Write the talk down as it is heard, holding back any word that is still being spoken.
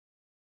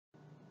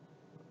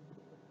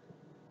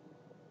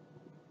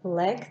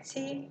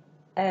Лекції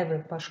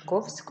Еви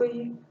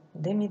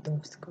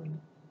Пашковської-Демідовської.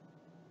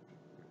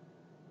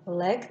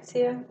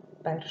 Лекція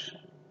перша.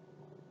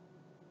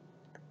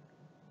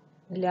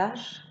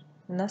 Ляж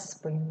на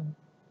спину.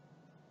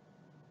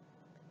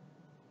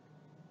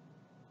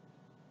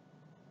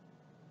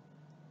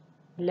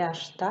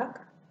 Ляж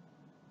так,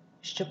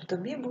 щоб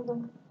тобі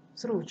було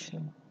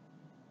зручно.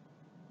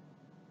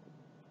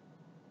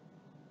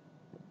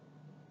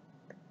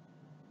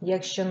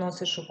 Якщо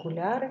носиш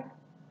окуляри,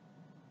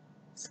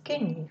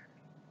 скинь їх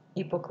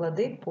і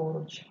поклади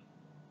поруч.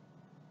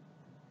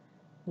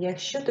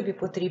 Якщо тобі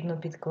потрібно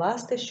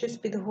підкласти щось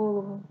під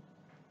голову,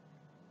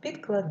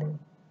 підклади.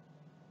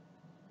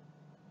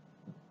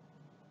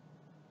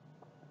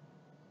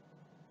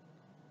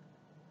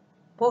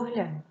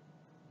 Поглянь,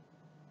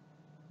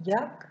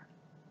 як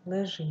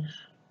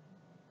лежиш,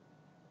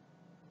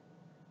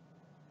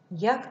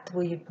 як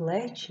твої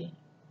плечі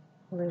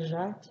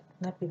лежать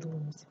на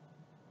підлозі.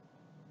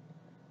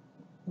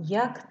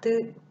 Як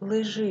ти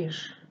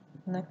лежиш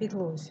на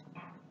підлозі?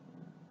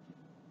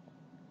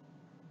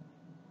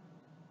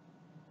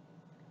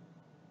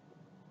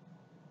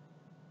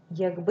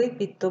 Якби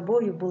під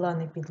тобою була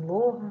не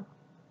підлога,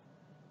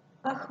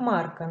 а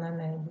хмарка на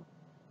небі.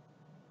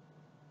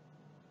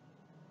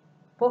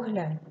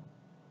 Поглянь,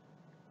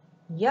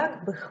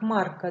 як би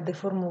хмарка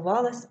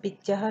деформувалась під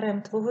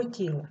тягарем твого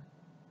тіла?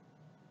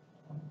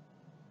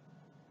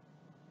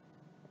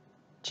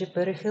 Чи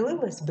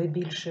перехилилась би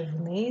більше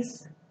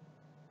вниз,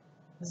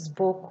 з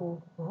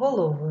боку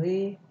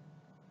голови,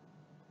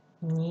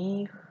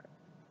 ніг,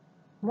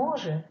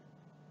 може,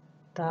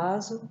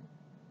 тазу?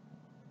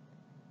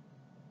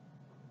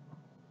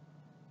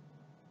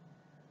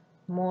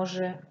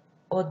 Може,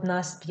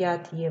 одна з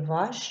п'ят є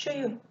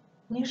важчою,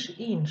 ніж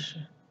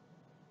інша?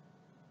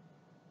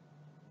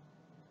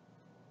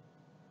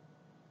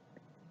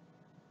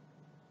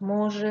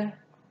 Може,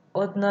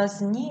 одна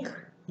з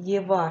ніг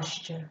є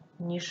важча,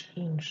 ніж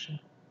інша?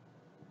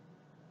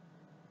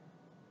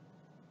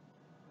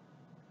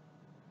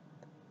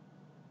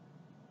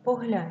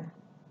 Поглянь,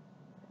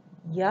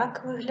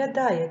 як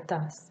виглядає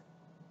таз?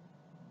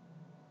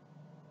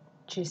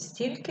 Чи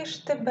стільки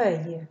ж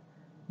тебе є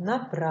на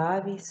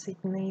правій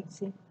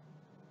сідниці?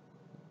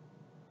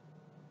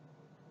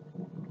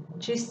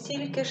 Чи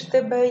стільки ж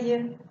тебе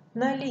є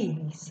на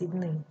лівій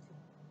сідниці?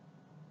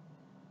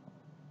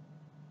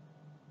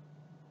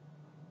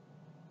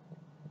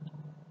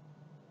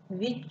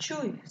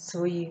 Відчуй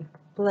свої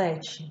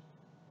плечі.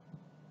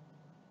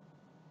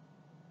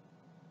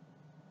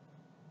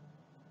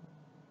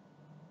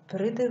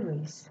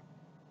 Придивись,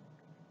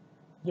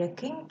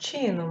 яким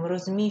чином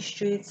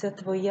розміщується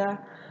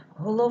твоя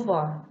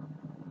голова?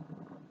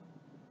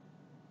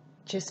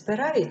 Чи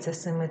спирається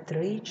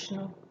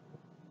симетрично,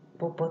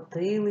 по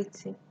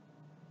потилиці,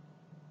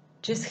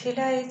 чи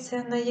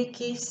схиляється на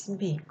якийсь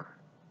бік?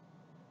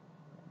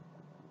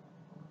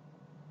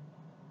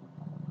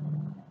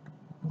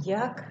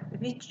 Як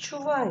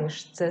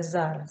відчуваєш це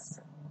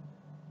зараз,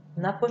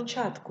 на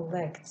початку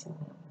лекції?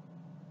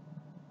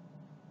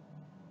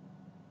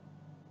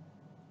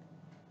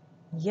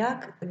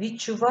 Як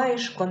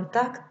відчуваєш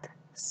контакт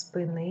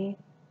спини,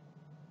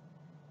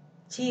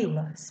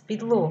 тіла з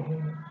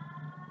підлогою?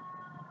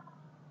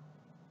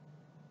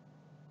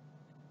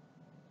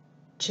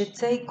 Чи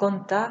цей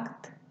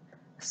контакт,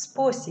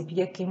 спосіб,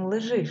 яким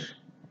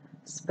лежиш,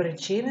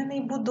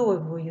 спричинений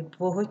будовою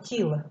твого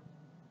тіла?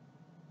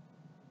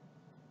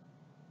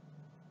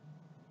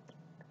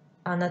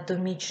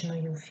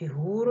 Анатомічною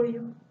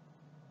фігурою?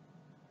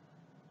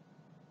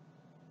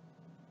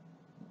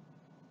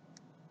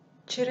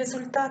 Чи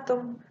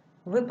результатом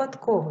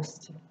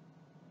випадковості?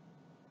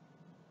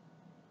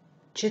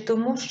 Чи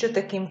тому, що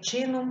таким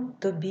чином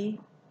тобі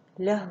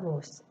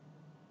ляглося?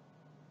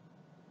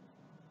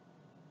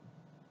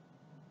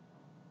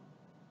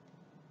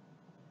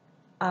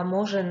 А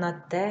може, на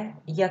те,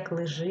 як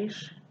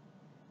лежиш,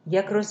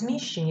 як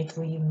розміщені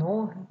твої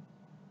ноги,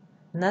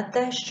 на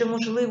те, що,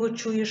 можливо,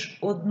 чуєш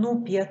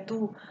одну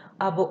п'яту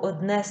або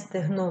одне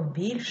стегно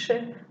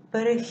більше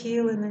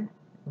перехилене,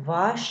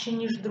 важче,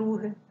 ніж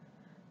друге,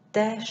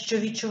 те, що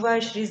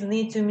відчуваєш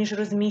різницю між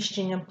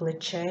розміщенням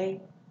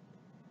плечей,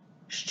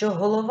 що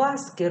голова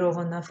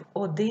скерована в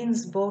один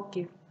з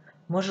боків,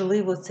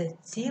 можливо, це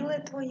ціле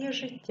твоє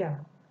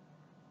життя,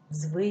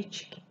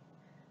 звички,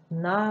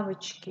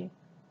 навички,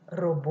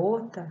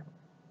 робота,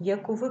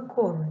 яку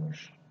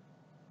виконуєш.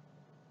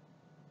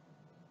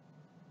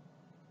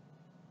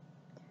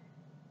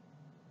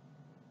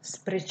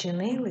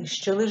 Спричинили,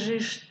 що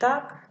лежиш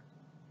так,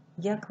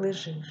 як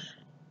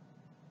лежиш.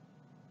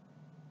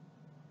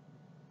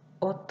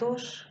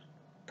 Отож,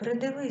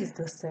 придивись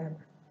до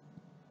себе.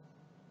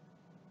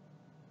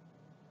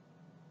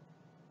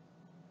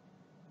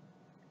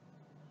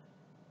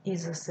 І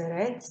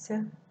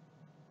зосередься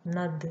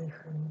на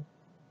диханні.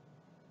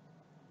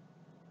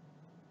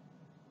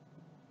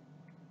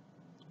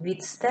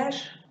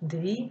 Відстеж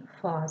дві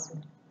фази.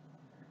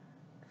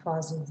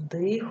 Фазу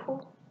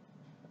вдиху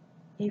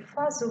і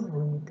фазу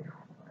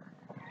видиху.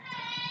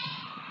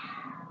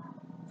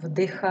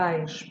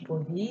 вдихаєш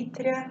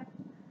повітря,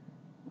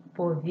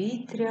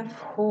 повітря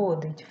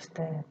входить в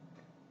тебе.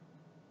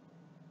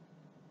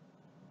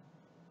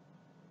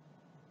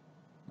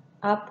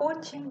 А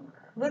потім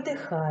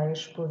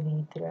видихаєш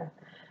повітря,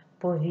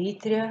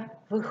 повітря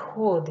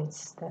виходить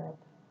з тебе.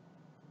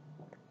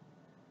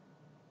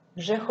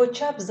 Вже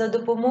хоча б за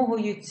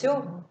допомогою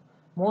цього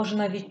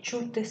можна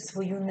відчути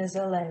свою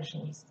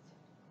незалежність,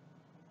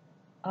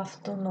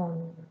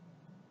 автономію.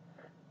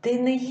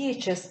 Ти не є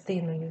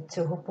частиною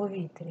цього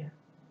повітря.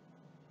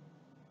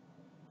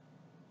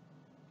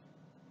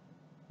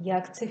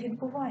 Як це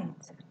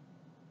відбувається?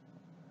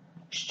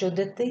 Що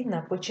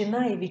дитина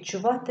починає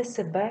відчувати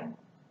себе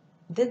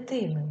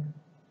дитиною,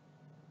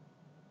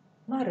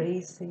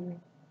 Марисею,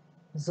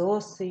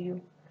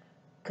 Зосею,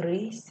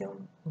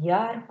 Крисем,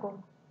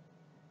 Ярком,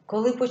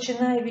 коли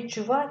починає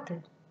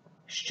відчувати,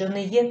 що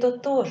не є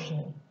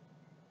тотожний,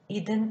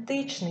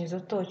 ідентичний з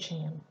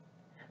оточенням,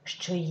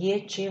 що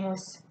є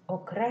чимось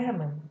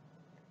окремим,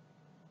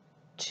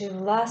 чи,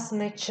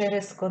 власне,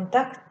 через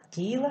контакт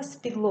тіла з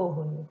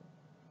підлогою,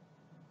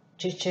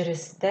 чи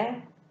через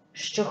те,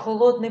 що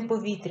холодне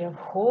повітря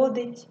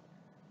входить,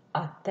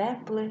 а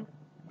тепле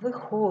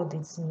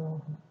виходить з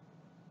нього.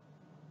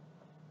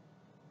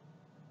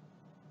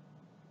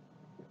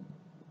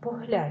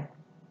 Поглянь,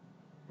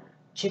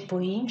 чи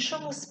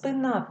по-іншому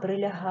спина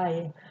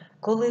прилягає,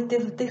 коли ти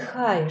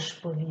вдихаєш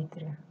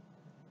повітря,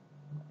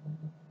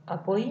 а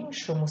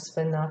по-іншому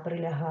спина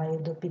прилягає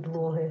до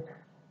підлоги,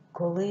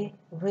 коли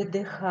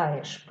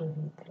видихаєш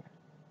повітря.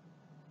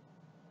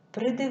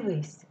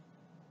 Придивись,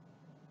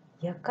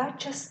 яка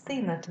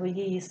частина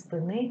твоєї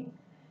спини,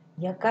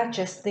 яка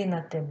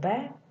частина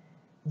тебе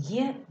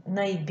є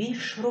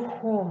найбільш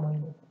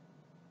рухомою.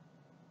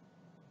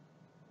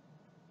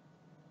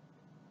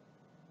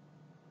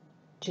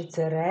 Чи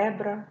це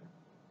ребра,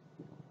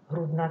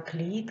 грудна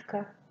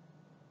клітка,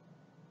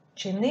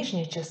 чи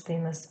нижня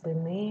частина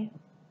спини,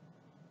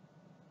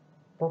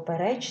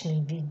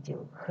 поперечний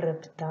відділ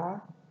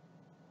хребта.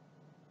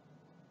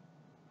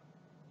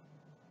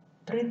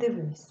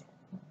 Придивись,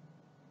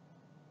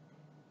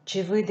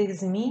 чи видих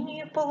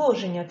змінює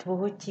положення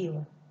твого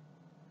тіла.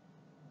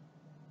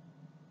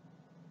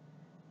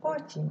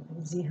 Потім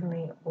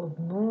зігни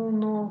одну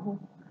ногу,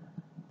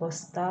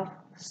 постав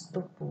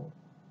стопу.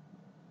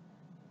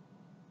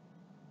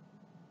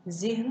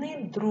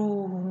 Зігни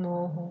другу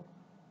ногу,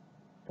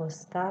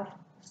 постав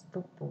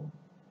стопу.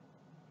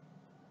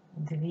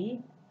 Дві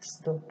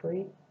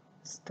стопи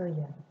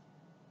стоять.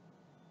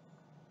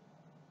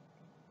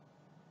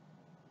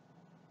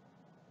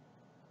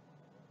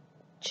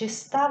 Чи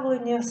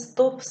ставлення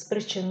стоп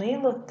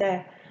спричинило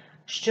те,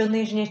 що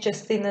нижня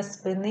частина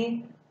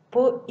спини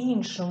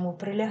по-іншому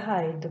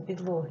прилягає до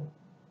підлоги?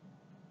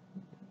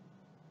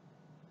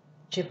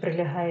 Чи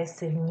прилягає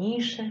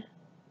сильніше,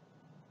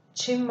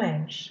 чи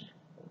менше?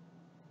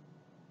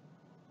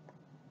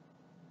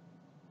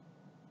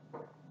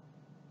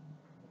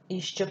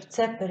 І щоб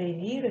це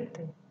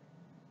перевірити,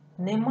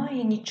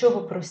 немає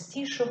нічого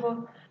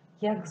простішого,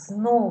 як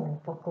знову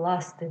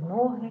покласти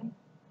ноги,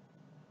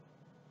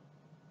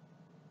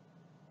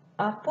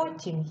 а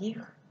потім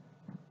їх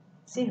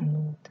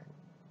зігнути.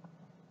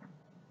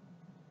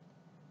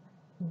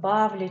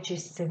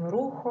 Бавлячись цим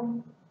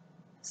рухом,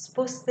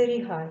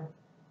 спостерігай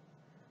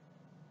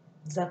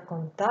за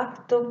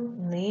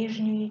контактом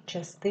нижньої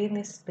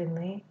частини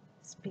спини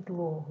з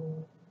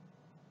підлогою.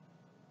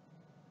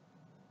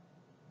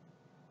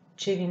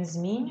 Чи він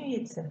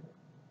змінюється?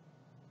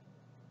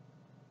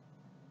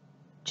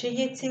 Чи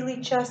є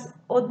цілий час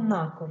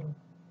однаковим?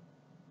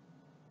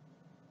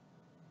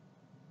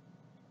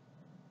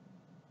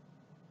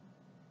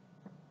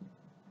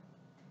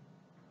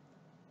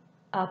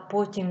 А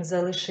потім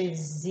залишись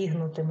з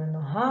зігнутими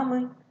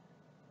ногами,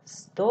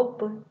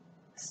 стопи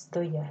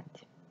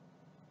стоять.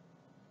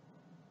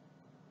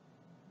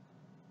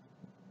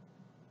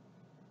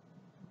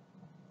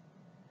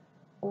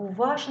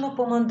 Уважно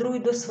помандруй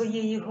до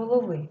своєї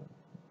голови.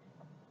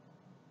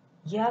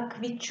 Як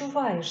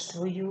відчуваєш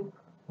свою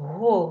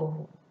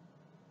голову?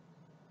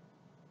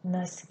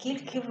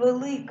 Наскільки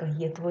велика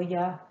є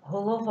твоя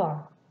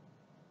голова?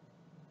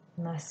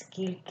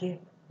 Наскільки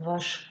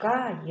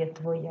важка є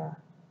твоя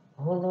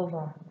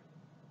голова?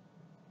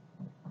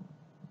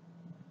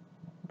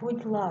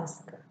 Будь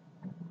ласка,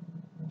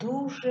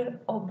 дуже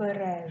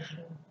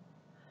обережно.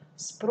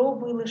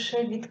 Спробуй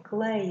лише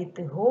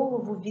відклеїти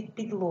голову від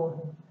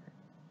підлоги.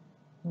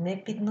 Не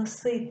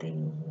підносити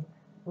її,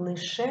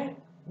 лише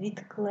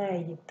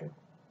відклеїти,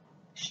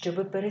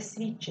 щоби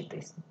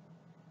пересвідчитись,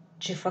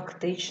 чи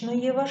фактично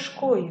є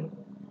важкою,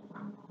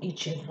 і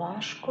чи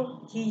важко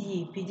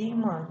її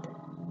підіймати.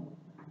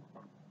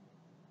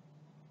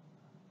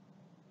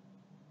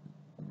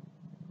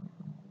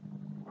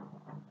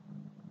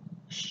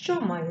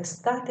 Що має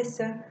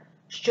статися,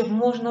 щоб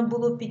можна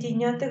було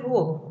підійняти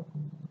голову?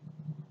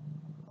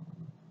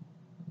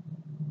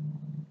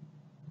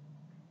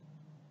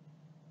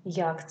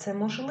 Як це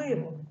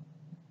можливо?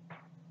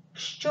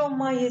 Що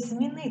має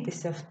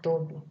змінитися в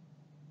тобі,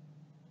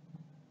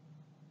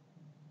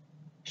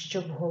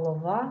 щоб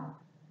голова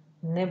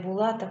не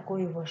була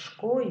такою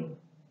важкою,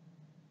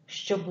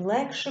 щоб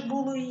легше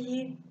було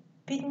її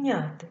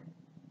підняти.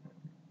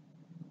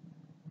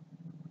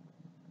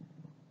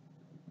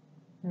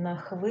 На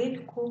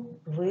хвильку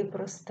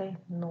випростай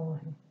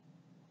ноги.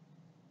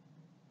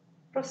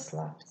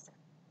 Розслабся.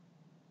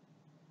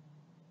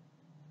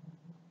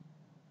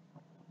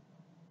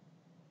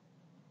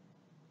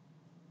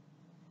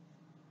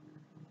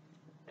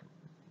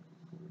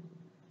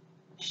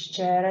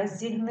 Ще раз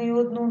зігни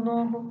одну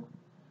ногу,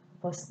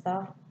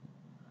 постав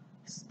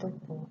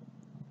стопу.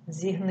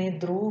 Зігни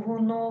другу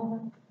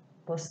ногу,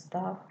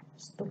 постав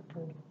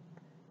стопу.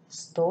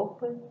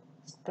 Стопи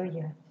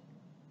стоять.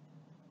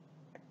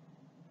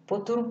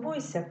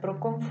 Потурбуйся про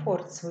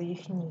комфорт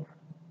своїх ніг,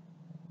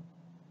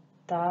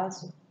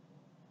 тазу.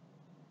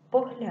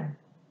 Поглянь,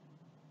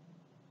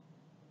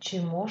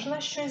 чи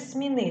можна щось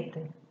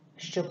змінити,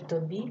 щоб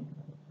тобі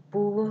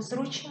було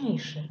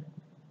зручніше?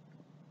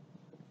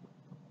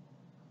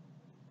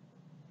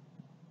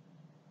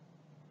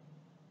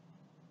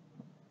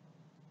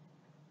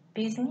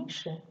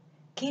 Пізніше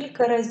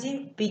кілька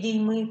разів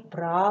підійми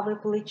праве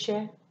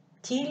плече,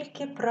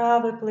 тільки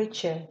праве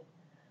плече.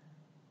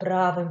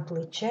 Правим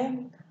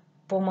плечем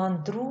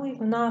помандруй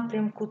в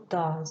напрямку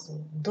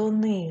тазу,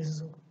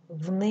 донизу,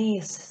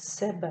 вниз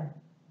себе.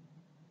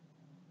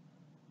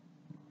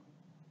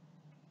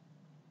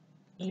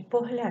 І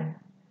поглянь,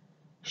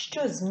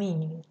 що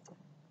змінюється.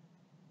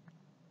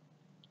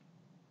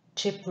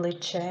 Чи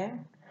плече,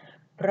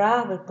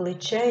 праве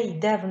плече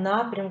йде в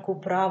напрямку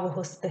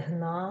правого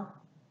стегна,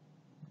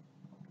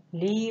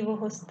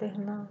 лівого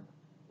стегна,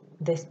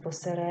 десь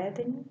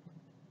посередині?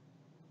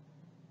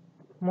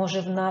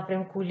 Може, в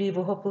напрямку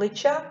лівого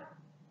плеча?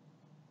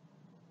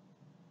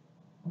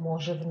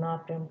 Може, в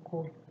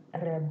напрямку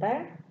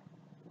ребер?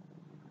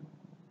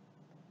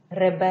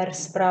 Ребер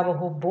з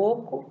правого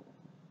боку,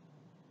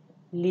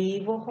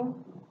 лівого?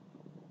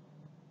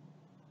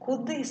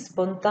 Куди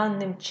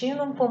спонтанним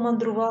чином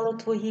помандрувало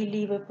твоє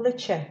ліве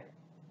плече?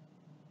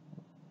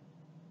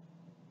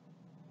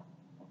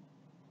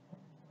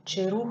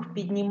 Чи рух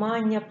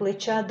піднімання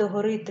плеча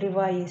догори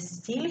триває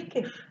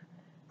стільки ж,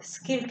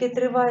 скільки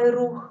триває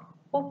рух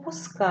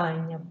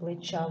опускання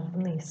плеча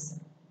вниз?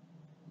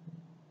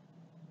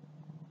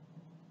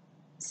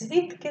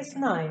 Звідки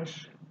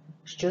знаєш,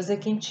 що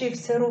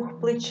закінчився рух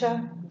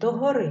плеча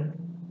догори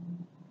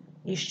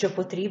і що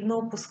потрібно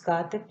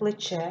опускати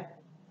плече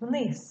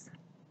вниз?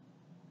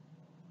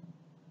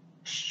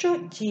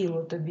 Що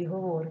тіло тобі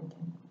говорить?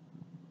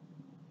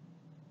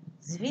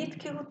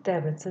 Звідки у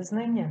тебе це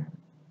знання?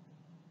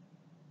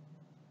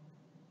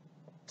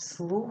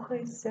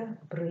 Вслухайся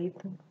в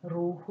ритм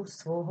руху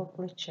свого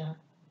плеча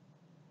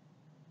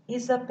і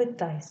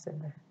запитай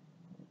себе,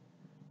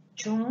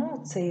 чому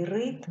цей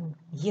ритм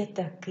є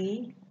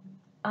такий,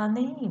 а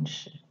не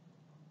інший?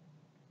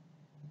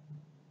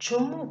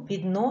 Чому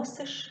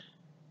підносиш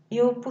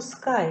і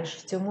опускаєш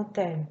в цьому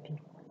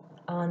темпі,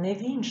 а не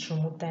в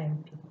іншому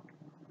темпі?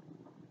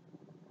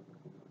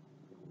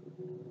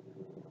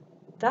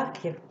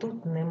 Так як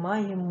тут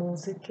немає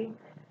музики,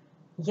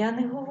 я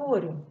не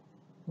говорю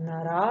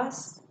на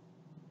раз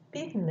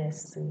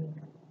піднеси,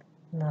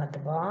 на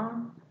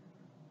два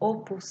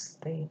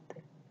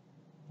опустити.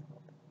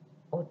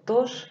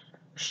 Отож,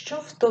 що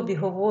в тобі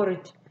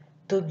говорить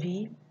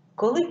тобі,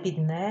 коли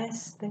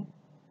піднести,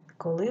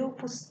 коли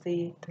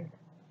опустити,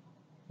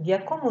 в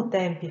якому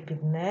темпі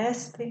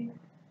піднести,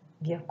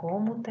 в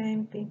якому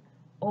темпі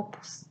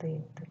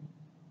опустити?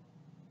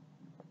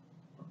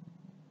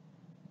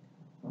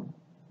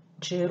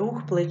 Чи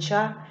рух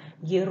плеча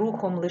є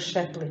рухом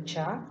лише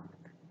плеча?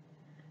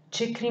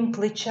 Чи крім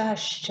плеча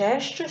ще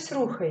щось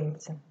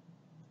рухається?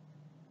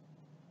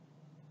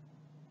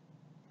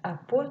 А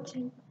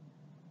потім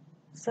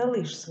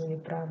залиш своє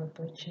праве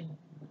плече.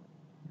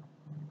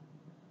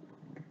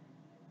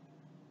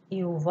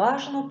 І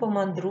уважно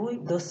помандруй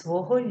до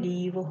свого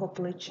лівого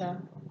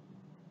плеча.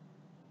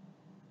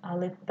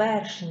 Але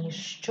перш ніж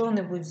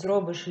що-небудь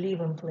зробиш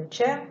лівим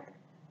плечем,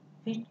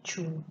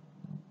 відчуй,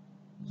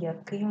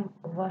 яким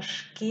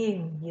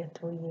важким є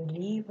твоє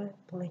ліве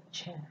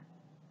плече.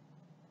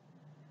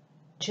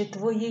 Чи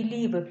твоє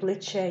ліве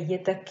плече є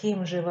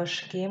таким же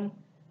важким,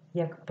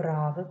 як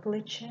праве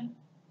плече?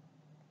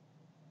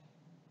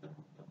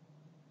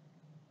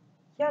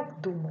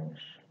 Як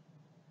думаєш?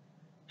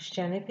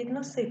 Ще не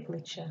підноси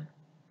плеча.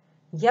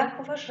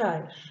 Як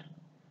вважаєш,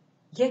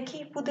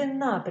 який буде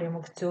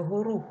напрямок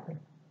цього руху?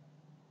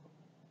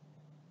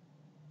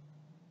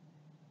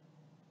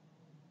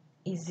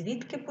 І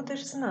звідки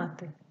будеш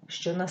знати,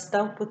 що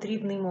настав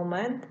потрібний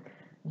момент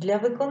для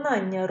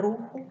виконання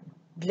руху,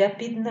 для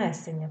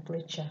піднесення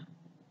плеча?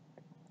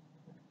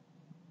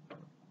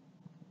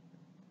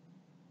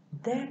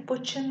 Де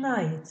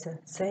починається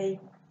цей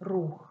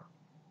рух?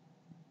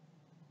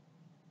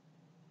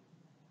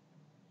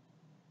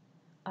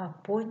 А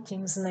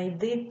потім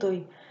знайди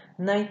той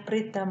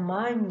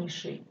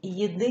найпритаманніший і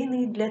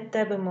єдиний для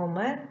тебе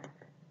момент,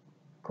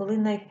 коли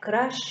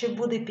найкраще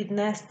буде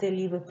піднести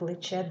ліве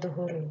плече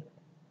догори,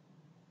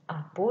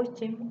 а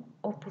потім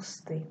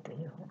опустити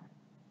його.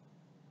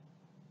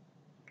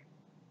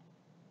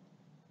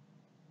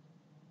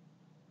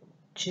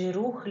 Чи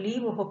рух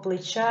лівого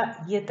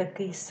плеча є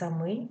такий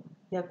самий,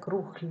 як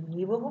рух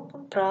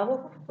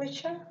правого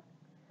плеча?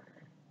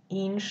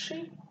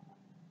 Інший?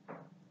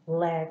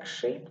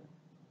 Легший?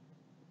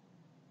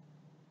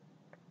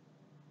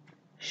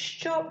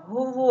 Що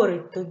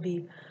говорить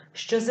тобі,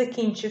 що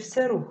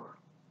закінчився рух?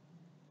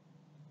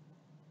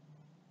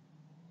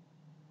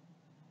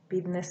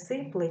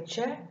 Піднеси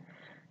плече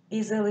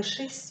і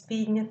залишись з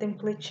піднятим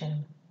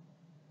плечем.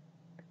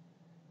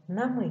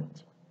 На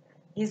мить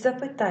і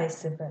запитай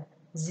себе,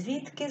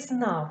 звідки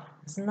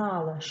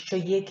знала, що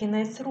є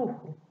кінець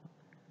руху,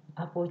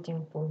 а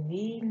потім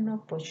повільно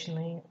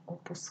почни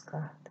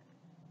опускати.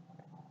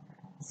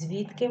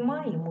 Звідки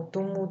маємо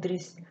ту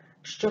мудрість,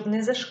 щоб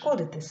не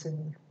зашкодити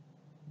собі?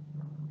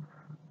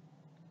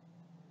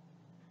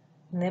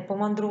 Не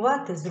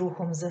помандрувати з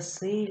рухом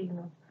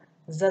засильно,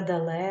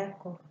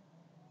 задалеко.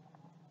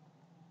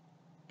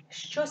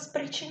 Що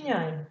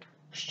спричиняє,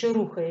 що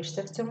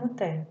рухаєшся в цьому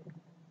темпі?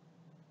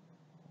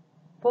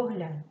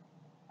 Поглянь,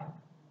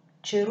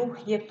 чи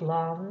рух є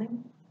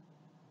плавним,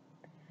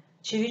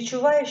 чи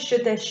відчуваєш, що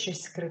десь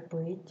щось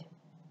скрипить.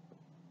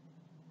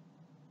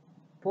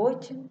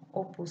 Потім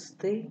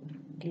опусти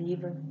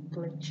ліве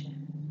плече.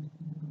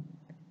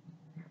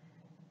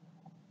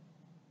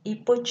 І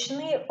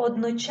почни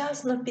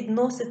одночасно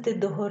підносити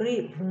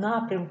догори в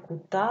напрямку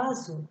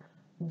тазу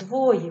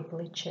двоє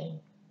плечей,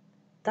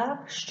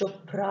 так,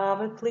 щоб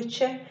праве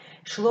плече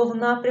йшло в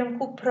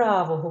напрямку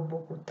правого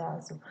боку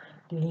тазу,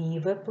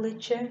 ліве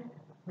плече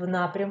в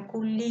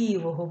напрямку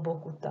лівого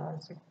боку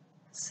тазу.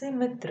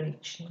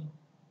 Симетрично.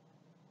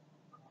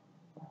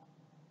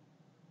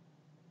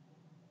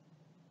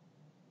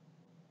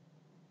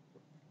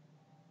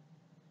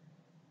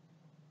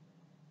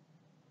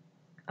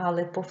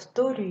 Але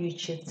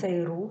повторюючи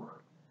цей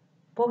рух,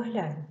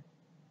 поглянь,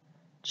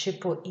 чи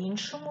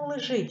по-іншому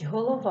лежить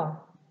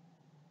голова,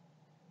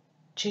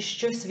 чи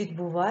щось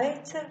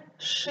відбувається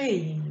з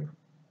шиєю,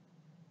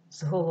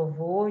 з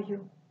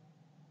головою.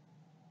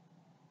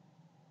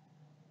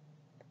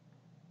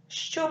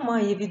 Що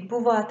має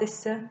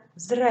відбуватися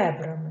з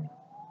ребрами,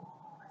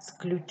 з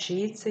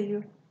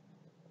ключицею,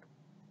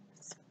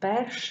 з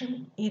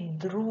першим і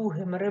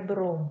другим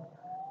ребром,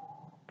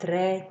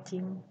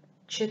 третім,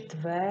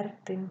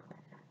 четвертим,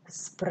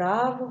 з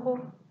правого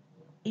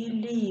і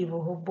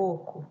лівого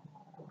боку,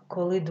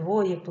 коли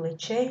двоє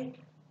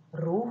плечей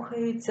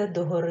рухаються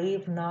догори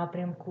в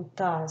напрямку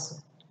тазу?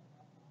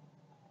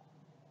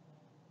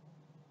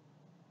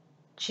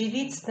 Чи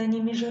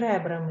відстані між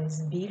ребрами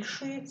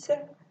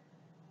збільшуються,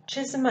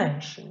 чи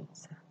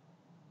зменшуються?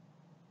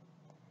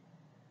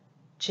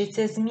 Чи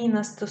ця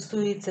зміна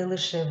стосується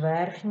лише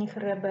верхніх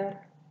ребер,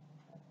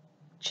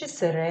 чи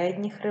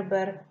середніх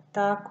ребер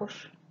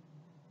також?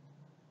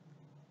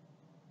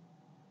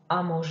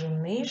 А може,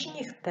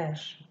 нижніх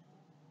теж?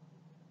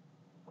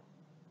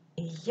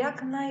 І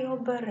як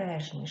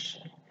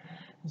найобережніше,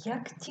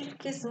 як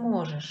тільки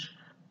зможеш,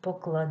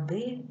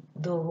 поклади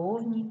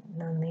долоні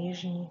на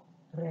нижні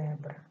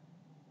ребра.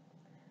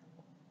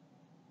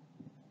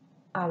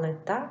 Але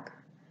так,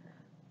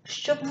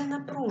 щоб не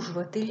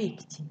напружувати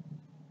лікті.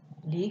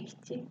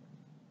 Лікті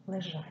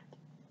лежать.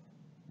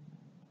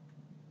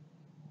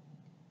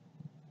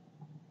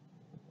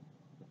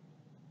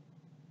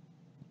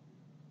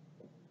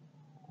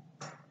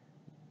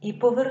 І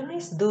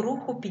повернись до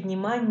руху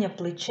піднімання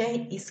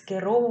плечей і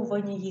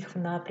скеровування їх в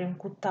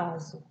напрямку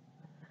тазу.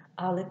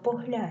 Але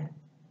поглянь,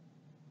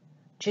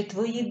 чи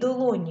твої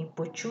долоні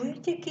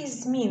почують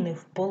якісь зміни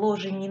в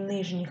положенні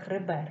нижніх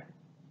ребер?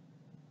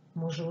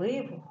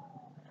 Можливо,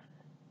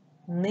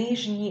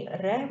 нижні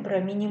ребра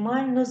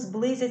мінімально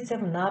зблизяться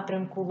в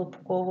напрямку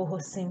лобкового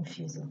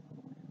симфізу,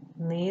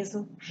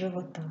 низу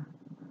живота.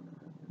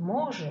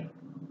 Може,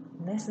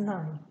 не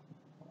знаю.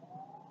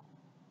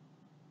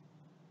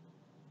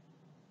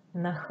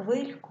 На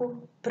хвильку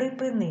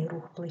припини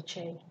рух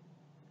плечей,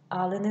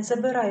 але не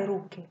забирай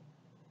руки.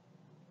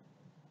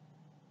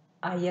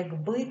 А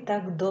якби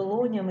так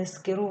долонями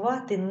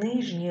скерувати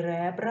нижні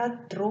ребра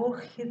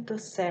трохи до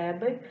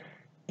себе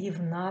і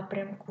в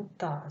напрямку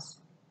тазу?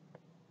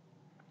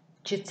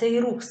 Чи цей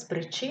рух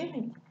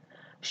спричинить,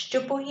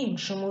 що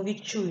по-іншому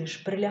відчуєш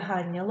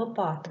прилягання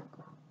лопаток?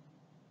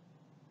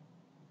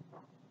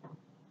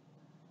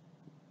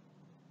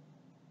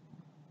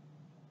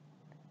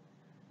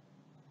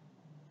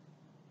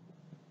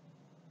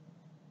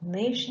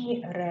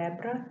 Нижні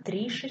ребра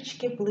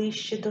трішечки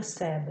ближче до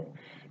себе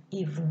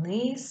і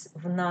вниз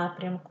в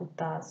напрямку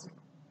тазу.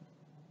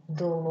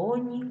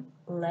 Долоні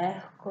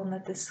легко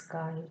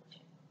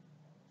натискають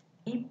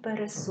і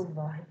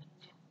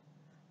пересувають.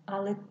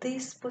 Але ти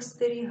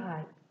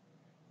спостерігай,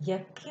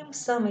 яким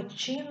саме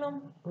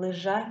чином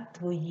лежать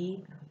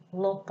твої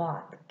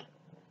лопатки.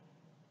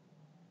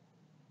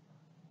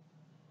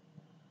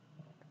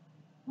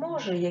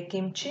 Може,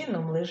 яким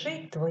чином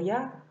лежить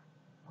твоя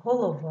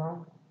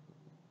голова.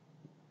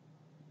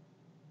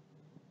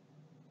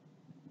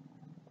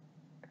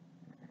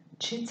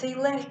 Чи цей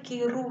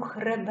легкий рух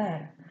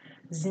ребер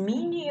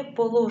змінює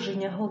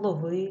положення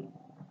голови,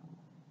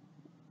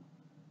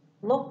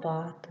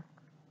 лопаток,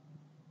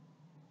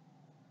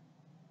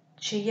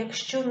 Чи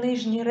якщо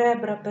нижні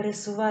ребра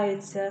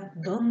пересуваються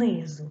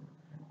донизу,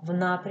 в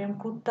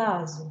напрямку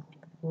тазу,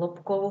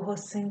 лобкового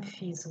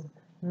симфізу,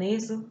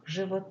 низу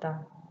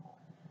живота?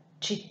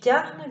 Чи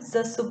тягнуть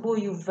за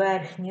собою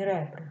верхні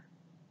ребра,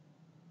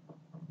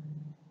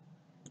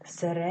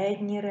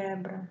 середні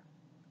ребра,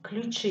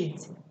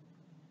 ключиці,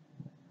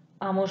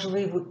 а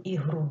можливо і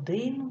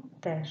грудину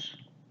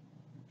теж?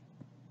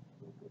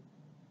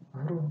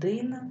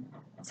 Грудина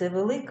 – це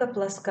велика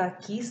пласка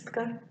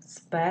кістка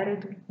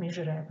спереду між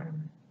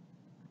ребрами.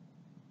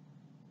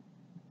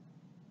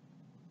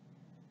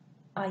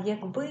 А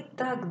якби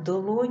так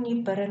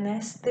долоні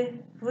перенести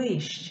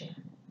вище,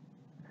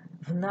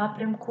 в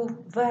напрямку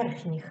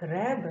верхніх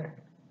ребер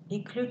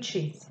і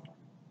ключиць,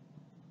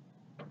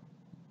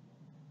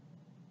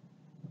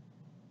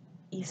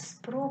 і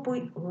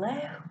спробуй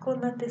легко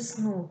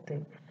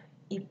натиснути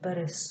і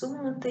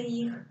пересунути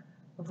їх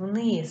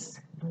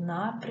вниз в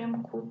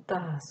напрямку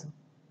тазу.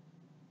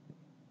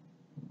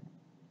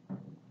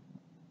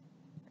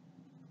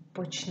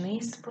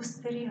 Почни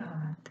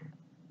спостерігати,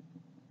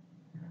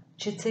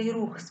 чи цей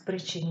рух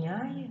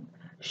спричиняє,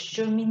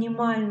 що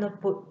мінімально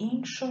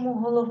по-іншому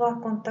голова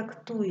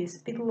контактує з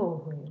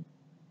підлогою.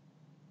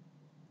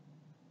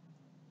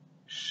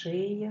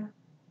 Шия.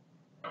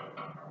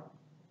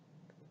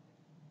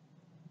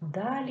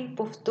 Далі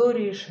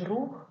повторюєш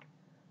рух,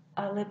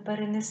 але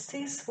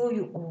перенеси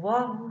свою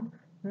увагу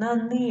на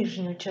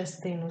нижню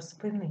частину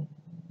спини,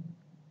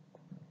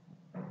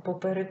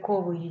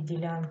 поперекової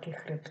ділянки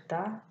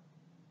хребта.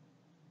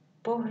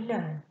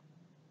 Поглянь,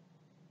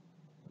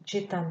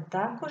 чи там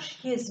також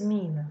є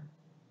зміна?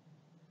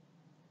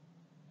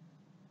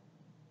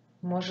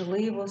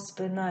 Можливо,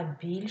 спина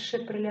більше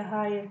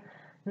прилягає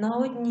на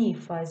одній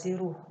фазі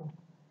руху,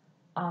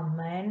 а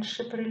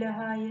менше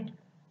прилягає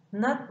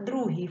на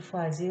другій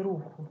фазі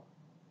руху.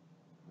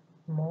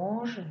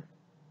 Може,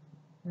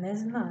 не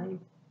знаю.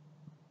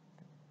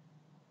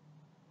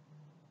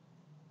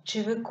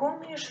 Чи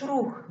виконуєш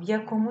рух в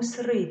якомусь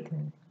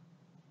ритмі?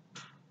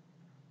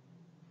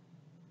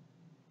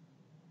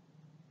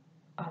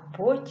 А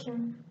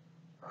потім,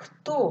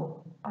 хто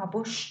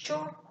або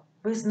що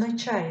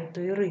визначає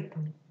той ритм?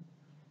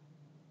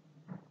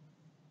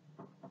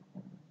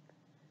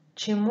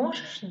 Чи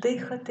можеш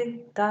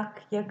дихати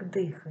так, як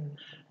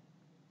дихаєш?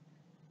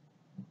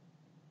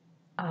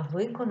 А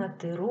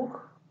виконати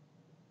рух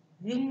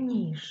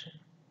вільніше?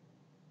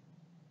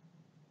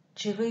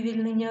 Чи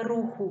вивільнення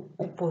руху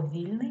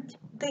уповільнить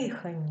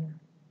дихання?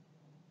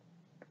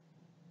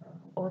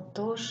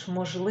 Отож,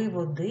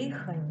 можливо,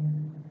 дихання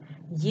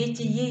є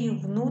тією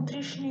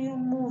внутрішньою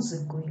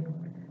музикою,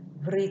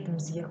 в ритм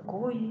з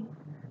якої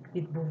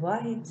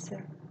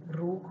відбувається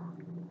рух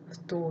в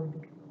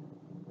тобі.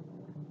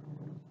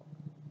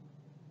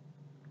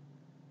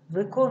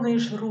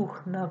 Виконуєш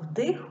рух на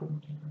вдиху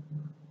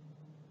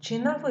чи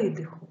на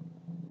видиху?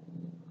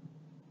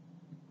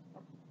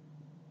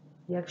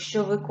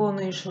 Якщо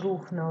виконуєш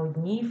рух на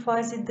одній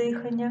фазі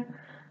дихання,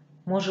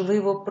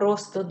 можливо,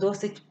 просто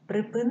досить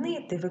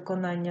припинити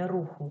виконання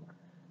руху,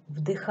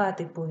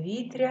 вдихати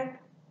повітря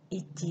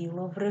і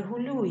тіло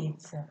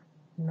врегулюється,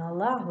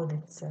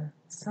 налагодиться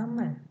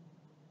саме.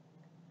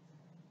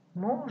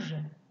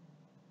 Може,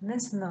 не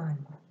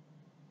знаю.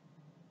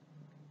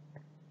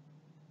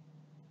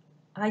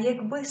 А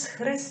якби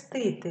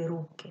схрестити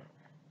руки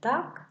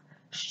так,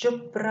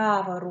 щоб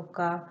права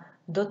рука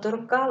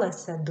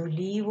доторкалася до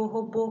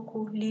лівого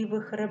боку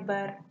лівих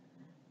ребер,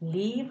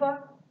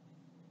 ліва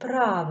 –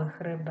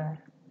 правих ребер,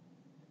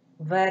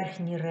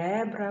 верхні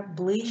ребра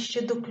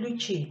ближче до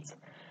ключиць,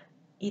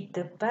 і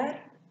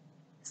тепер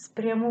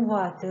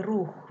спрямувати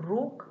рух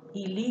рук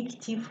і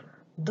ліктів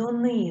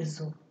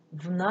донизу,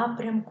 в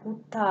напрямку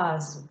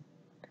тазу.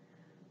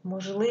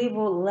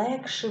 Можливо,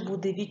 легше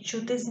буде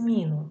відчути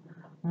зміну.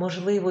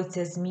 Можливо,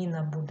 ця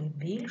зміна буде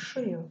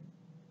більшою?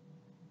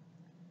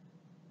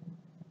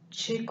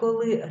 Чи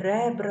коли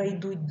ребра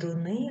йдуть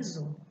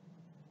донизу,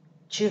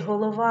 чи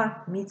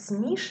голова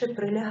міцніше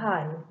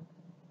прилягає?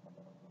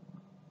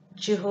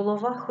 Чи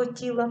голова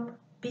хотіла б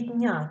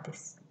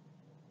піднятись?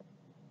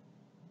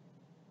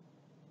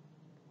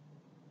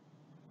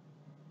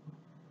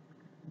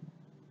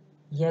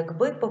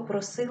 Якби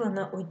попросила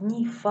на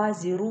одній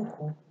фазі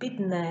руху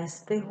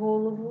піднести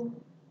голову,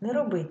 не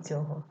роби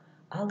цього,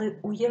 але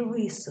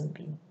уяви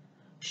собі,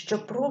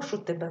 що прошу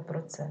тебе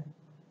про це.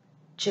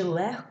 Чи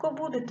легко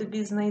буде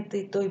тобі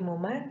знайти той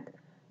момент,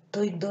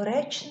 той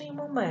доречний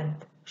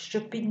момент,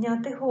 щоб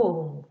підняти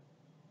голову?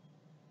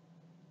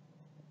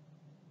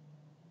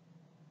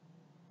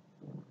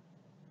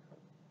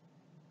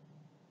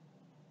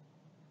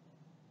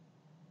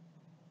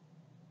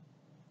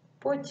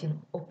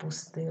 Потім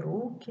опусти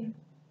руки,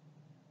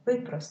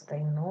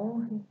 випростай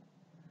ноги,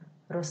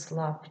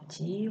 розслаб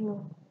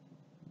тіло,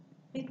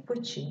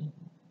 відпочинь,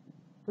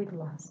 будь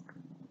ласка.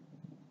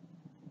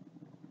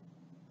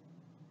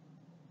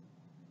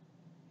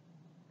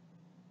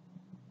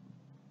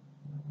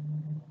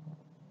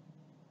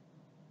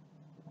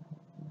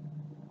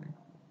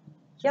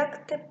 Як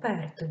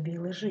тепер тобі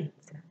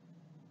лежиться?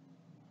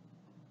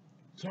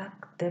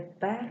 як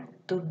тепер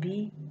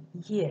тобі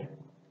є.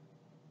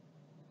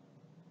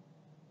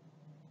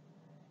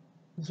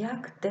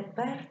 Як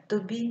тепер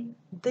тобі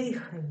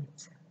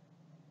дихається.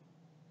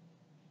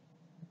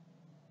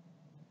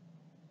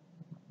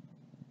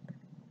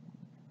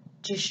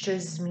 Чи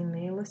щось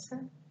змінилося?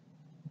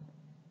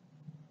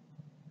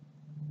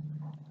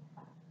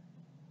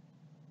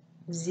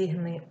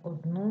 Зігни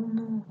одну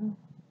ногу,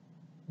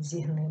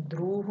 зігни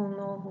другу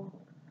ногу,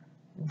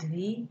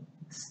 дві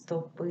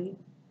стопи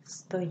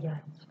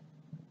стоять.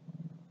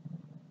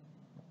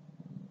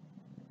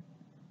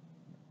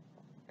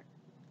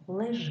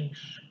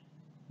 Лежиш.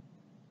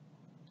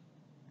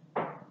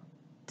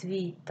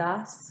 Твій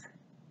таз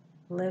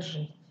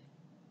лежить.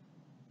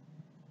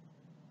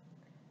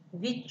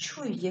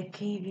 Відчуй,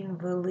 який він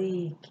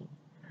великий,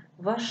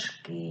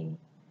 важкий.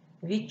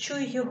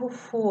 Відчуй його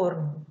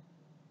форму.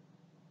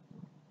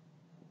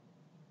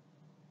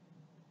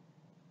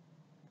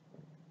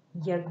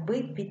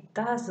 Якби під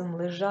тазом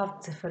лежав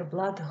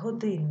циферблат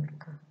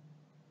годинника.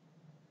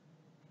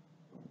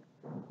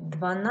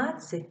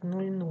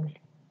 12:00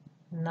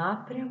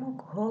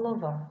 напрямок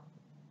голова.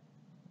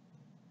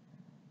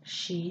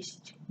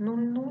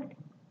 6:00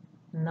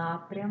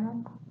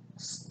 напрямок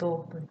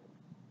стопи.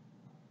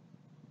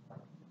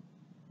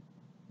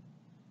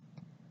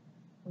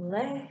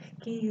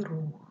 Легкий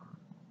рух,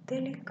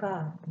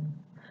 делікатно,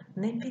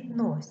 не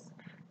піднось,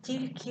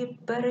 тільки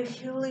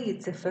перехили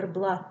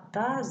циферблат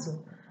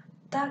тазу,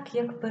 так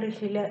як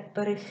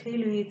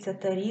перехилюється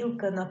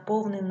тарілка,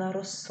 наповнена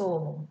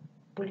розсолом,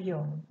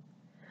 бульйоном.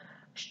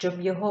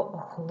 Щоб його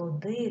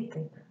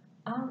охолодити,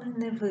 але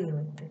не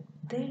вилити,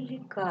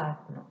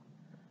 делікатно.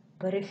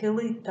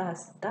 Перехили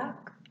таз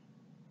так,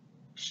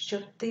 що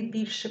ти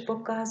більше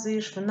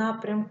показуєш в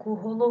напрямку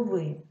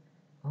голови.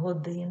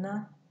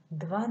 Година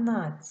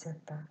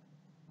 12.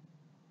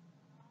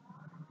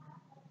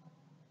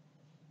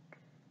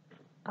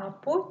 А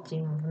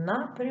потім в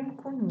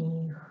напрямку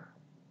ніг.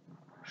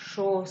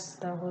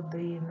 6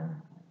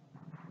 година.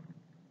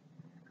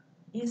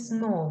 І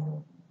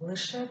знову,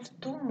 лише в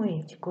ту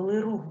мить,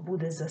 коли рух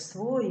буде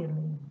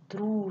засвоєний,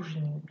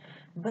 дружній,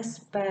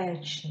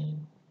 безпечний,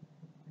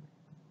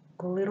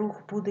 коли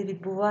рух буде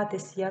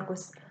відбуватись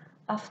якось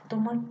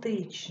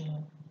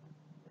автоматично,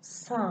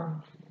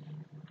 сам,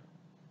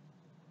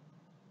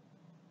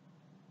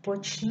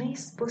 почни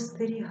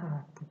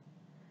спостерігати,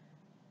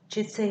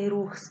 чи цей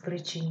рух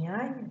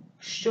спричиняє,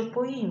 що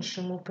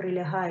по-іншому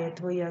прилягає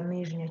твоя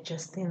нижня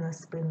частина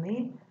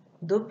спини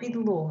до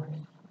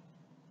підлоги.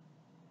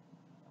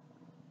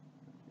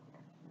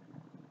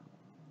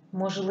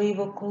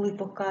 Можливо, коли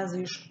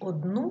показуєш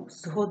одну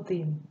з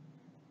годин,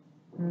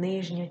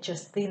 нижня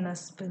частина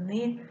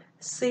спини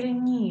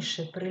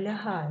сильніше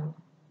прилягає,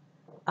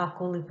 а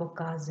коли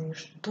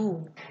показуєш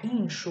ту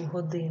іншу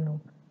годину,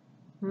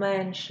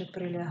 менше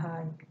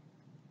прилягає.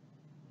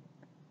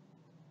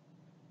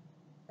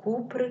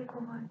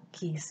 Куприкова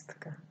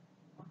кістка.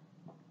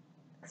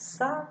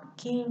 Сам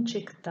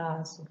кінчик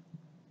тазу.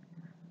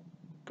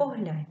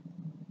 Поглянь,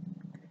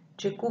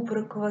 чи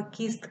куприкова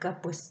кістка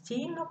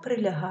постійно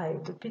прилягає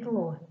до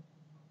підлоги.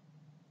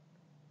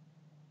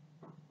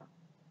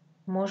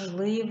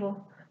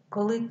 Можливо,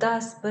 коли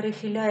таз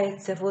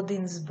перехиляється в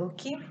один з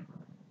боків,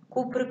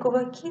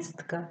 куприкова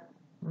кістка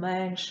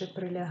менше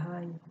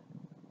прилягає,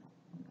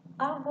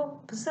 або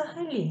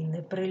взагалі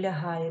не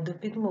прилягає до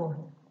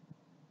підлоги.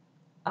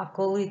 А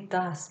коли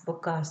таз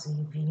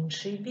показує в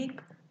інший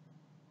бік,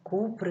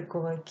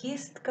 куприкова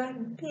кістка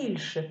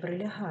більше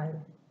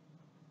прилягає.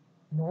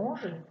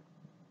 Може,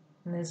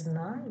 не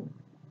знаю.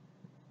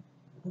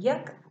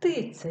 Як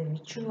ти це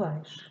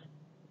відчуваєш?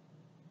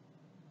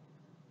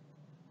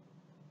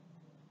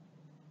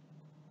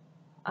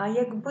 А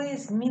якби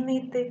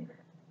змінити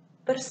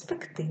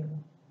перспективу?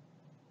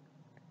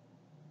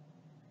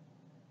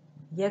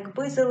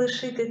 Якби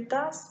залишити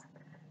таз,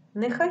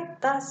 нехай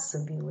таз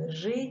собі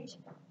лежить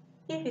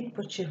і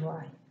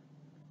відпочиває.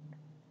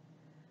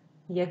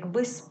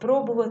 Якби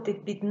спробувати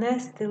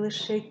піднести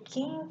лише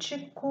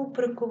кінчик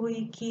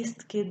куприкової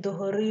кістки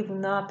догори в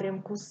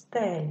напрямку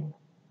стелі,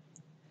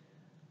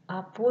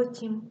 а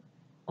потім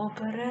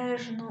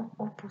обережно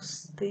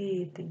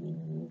опустити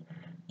її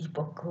і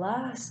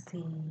покласти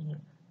її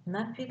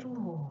на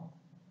підлогу.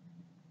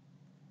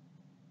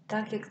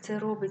 Так як це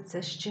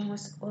робиться з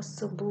чимось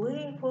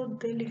особливо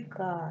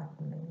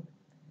делікатним,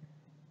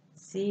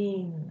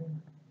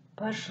 цінним,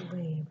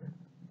 важливим.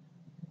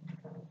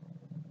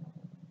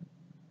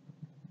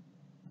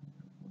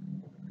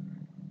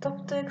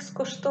 Тобто як з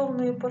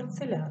коштовною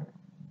порцеляни.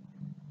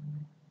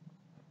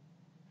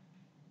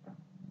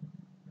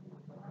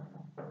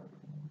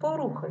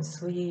 Порухай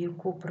своєю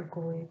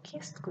куприковою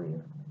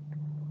кісткою,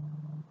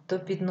 то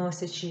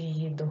підносячи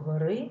її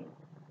догори,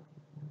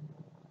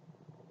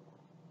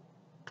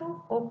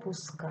 то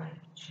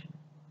опускаючи.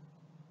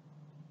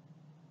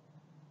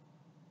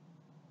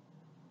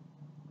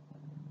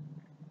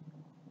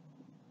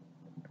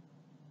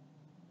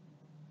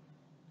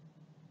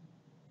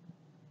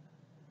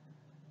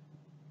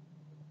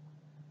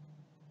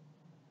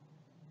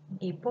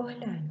 І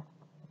поглянь,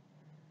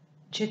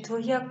 Чи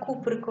твоя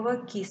куприкова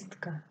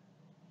кістка,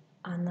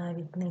 а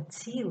навіть не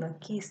ціла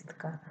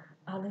кістка,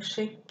 а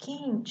лише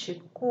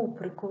кінчик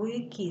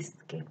куприкової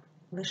кістки,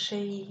 лише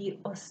її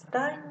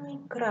останній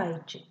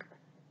крайчик,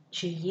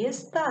 чи є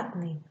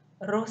здатний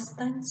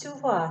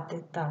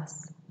розтанцювати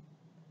таз?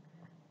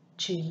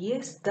 Чи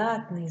є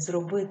здатний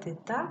зробити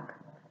так,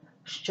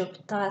 щоб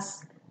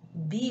таз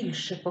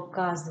більше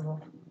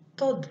показував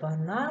то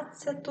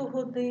 12-ту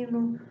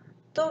годину,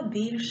 то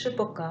більше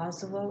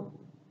показував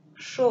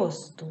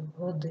 6-ту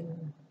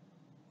годину?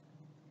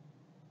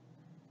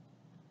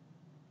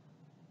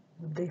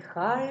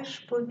 Вдихаєш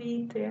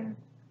повітря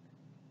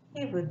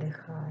і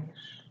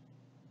видихаєш.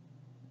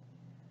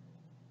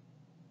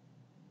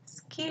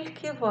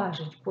 Скільки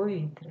важить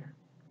повітря?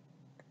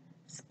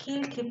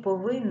 Скільки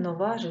повинно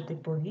важити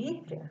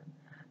повітря,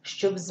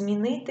 щоб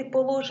змінити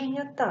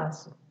положення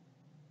тазу?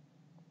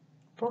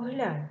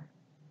 Поглянь,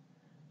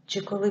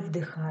 чи коли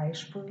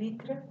вдихаєш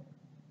повітря,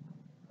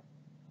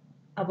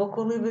 або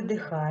коли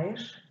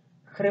видихаєш,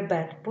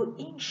 хребет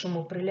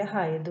по-іншому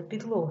прилягає до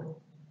підлоги.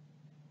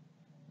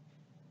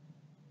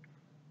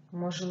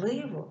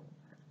 Можливо,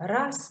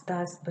 раз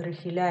таз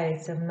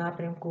перехиляється в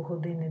напрямку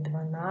години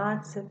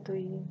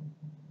 12-ї,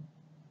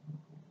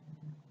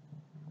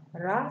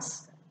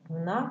 раз в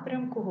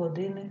напрямку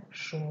години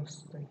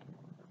 6-ї.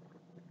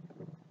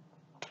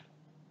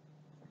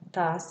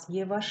 Таз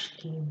є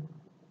важким.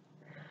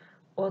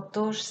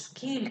 Отож,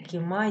 скільки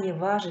має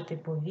важити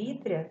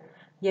повітря,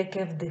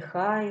 яке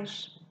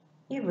вдихаєш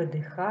і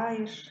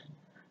видихаєш,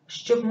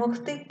 щоб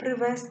могти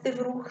привести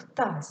в рух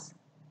таз?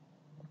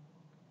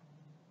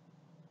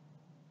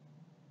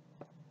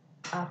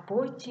 А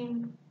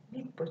потім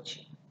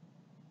відпочинь.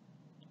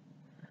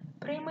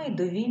 Прийми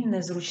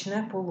довільне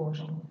зручне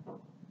положення.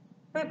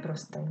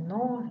 Випростай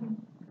ноги,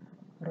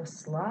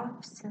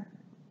 розслабся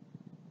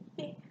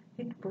і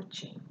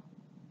відпочинь.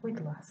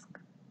 Будь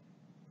ласка.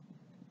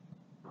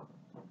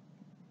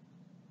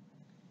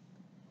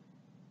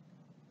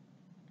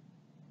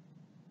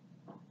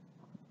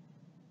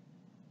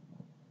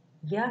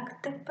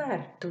 Як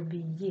тепер тобі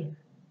є?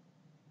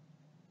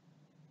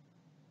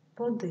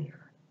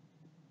 Подихай.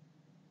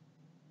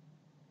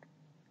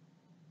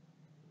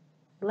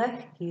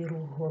 Легкий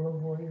рух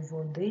головою в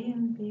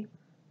один бік,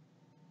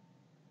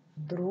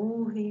 в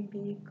другий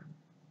бік.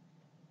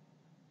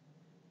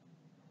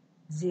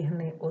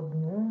 Зігни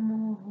одну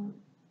ногу,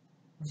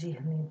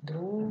 зігни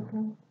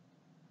другу,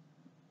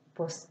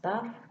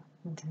 постав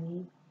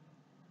 2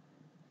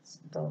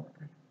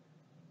 стопи.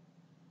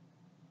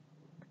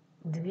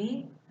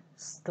 2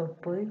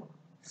 стопи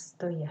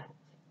стоять.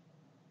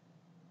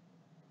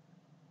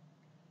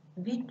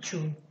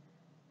 Відчуй,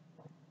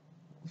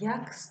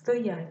 як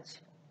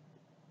стоять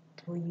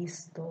твої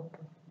стопи.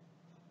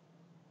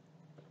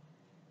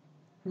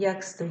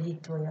 Як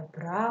стоїть твоя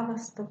права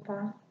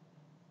стопа,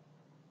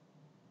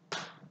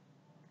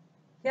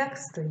 як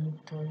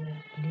стоїть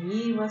твоя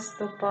ліва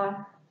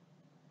стопа.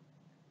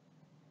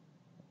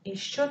 І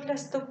що для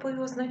стопи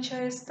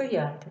означає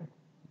стояти?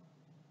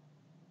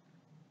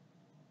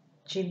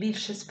 Чи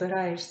більше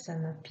спираєшся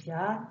на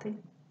п'яти,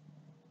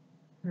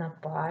 на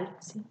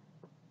пальці?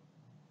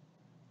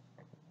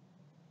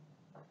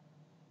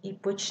 І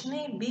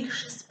почни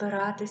більше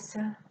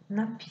спиратися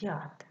на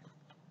п'яти.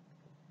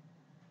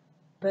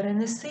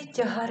 Перенеси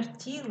тягар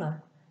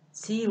тіла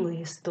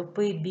цілої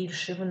стопи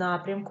більше в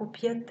напрямку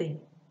 5.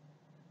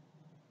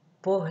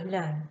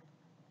 Поглянь,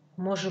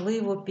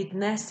 можливо,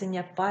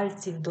 піднесення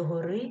пальців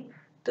догори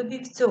тобі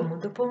в цьому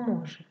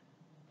допоможе.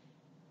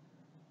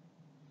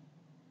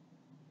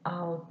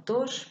 А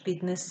отож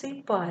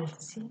піднеси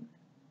пальці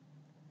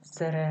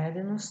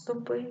всередину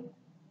стопи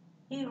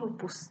і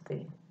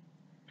опусти.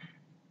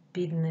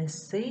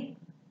 Піднеси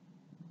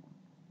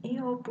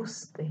і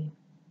опусти.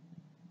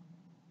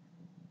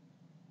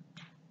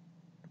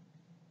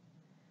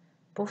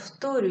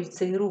 Повторюй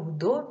цей рух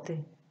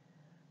доти,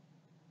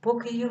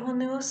 поки його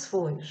не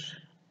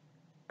освоїш,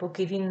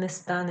 поки він не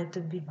стане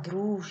тобі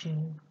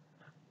дружнім,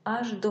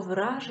 аж до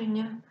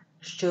враження,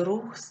 що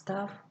рух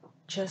став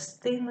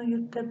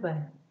частиною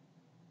тебе.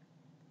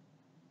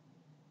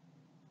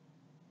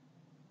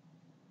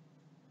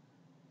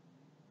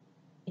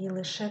 І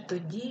лише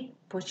тоді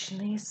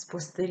почни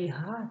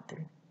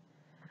спостерігати,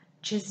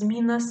 чи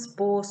зміна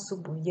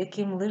способу,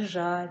 яким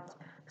лежать,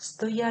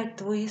 стоять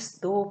твої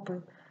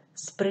стопи,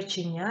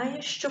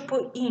 спричиняє, що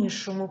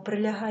по-іншому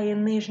прилягає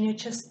нижня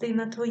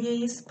частина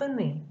твоєї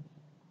спини.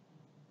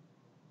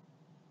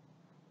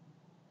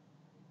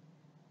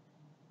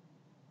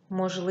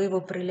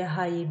 Можливо,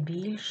 прилягає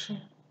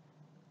більше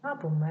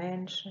або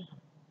менше.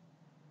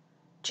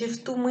 Чи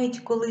в ту мить,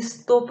 коли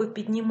стопи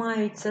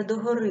піднімаються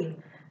догори,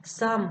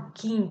 сам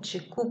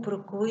кінчик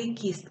куприкової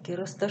кістки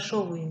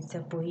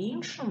розташовується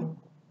по-іншому?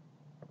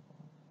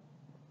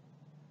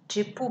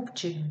 Чи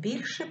пупчик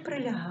більше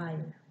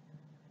прилягає,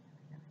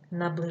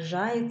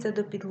 наближається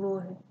до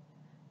підлоги,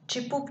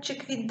 чи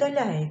пупчик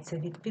віддаляється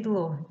від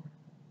підлоги?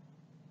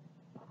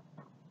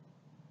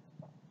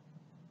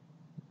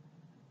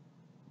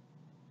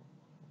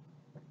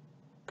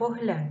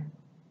 Поглянь,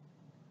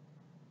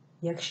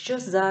 Якщо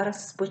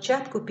зараз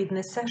спочатку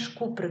піднесеш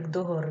куприк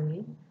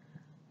догори,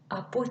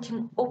 а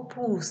потім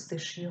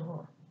опустиш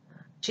його,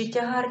 чи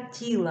тягар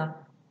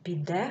тіла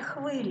піде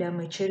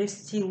хвилями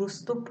через цілу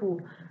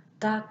стопу,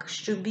 так,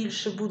 що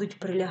більше будуть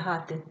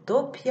прилягати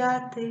то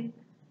п'яти,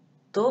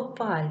 то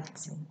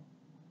пальці.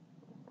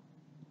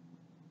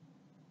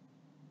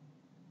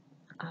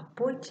 А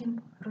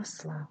потім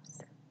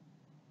розслабся.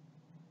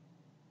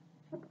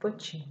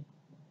 Відпочинь.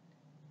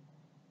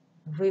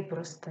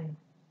 Випростай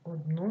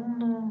одну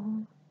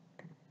ногу,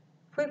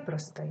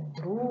 випростай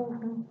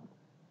другу.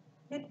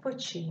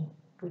 Відпочинь,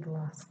 будь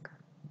ласка.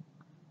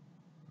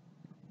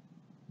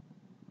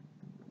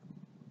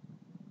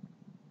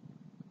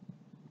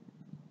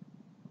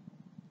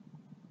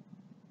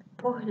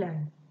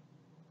 Поглянь,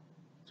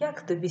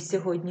 як тобі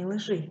сьогодні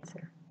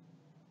лежиться?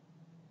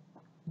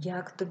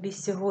 Як тобі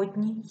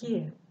сьогодні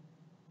є?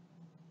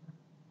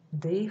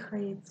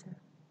 Дихається.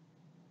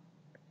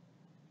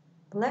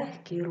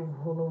 Легкий рух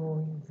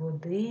головою в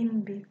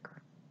один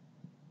бік,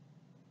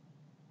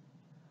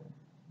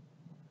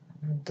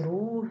 в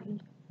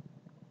другий.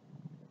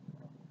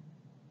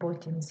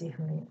 Потім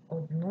зігни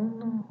одну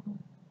ногу,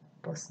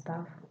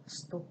 постав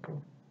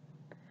стопу.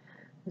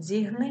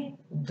 Зігни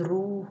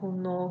другу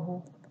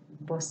ногу,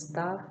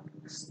 постав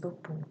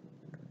стопу.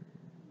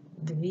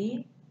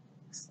 Дві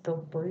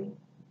стопи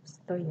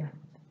стоять.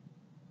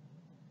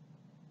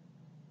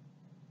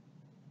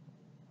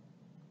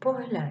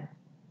 Поглянь,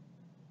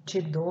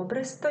 чи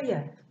добре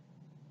стоять?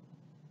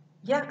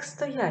 Як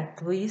стоять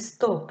твої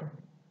стопи?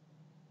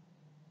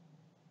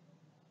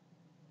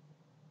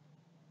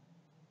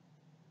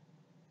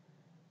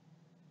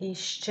 І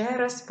ще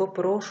раз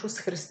попрошу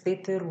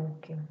схрестити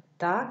руки,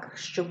 так,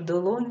 щоб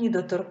долоні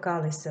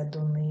доторкалися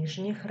до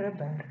нижніх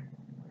ребер.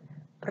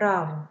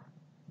 Права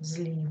з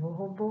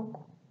лівого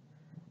боку,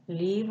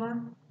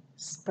 ліва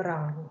з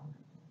правого.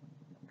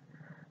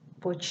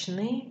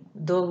 Почни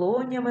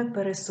долонями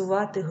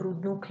пересувати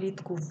грудну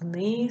клітку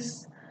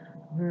вниз,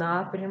 в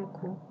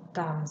напрямку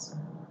тазу.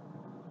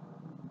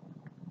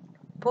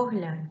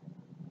 Поглянь,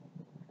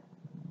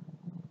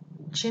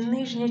 чи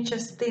нижня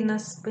частина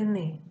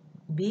спини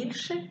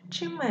більше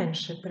чи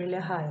менше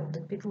прилягає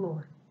до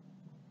підлоги?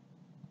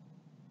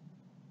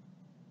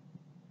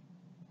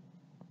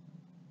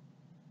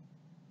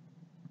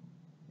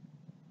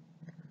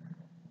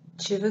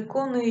 Чи,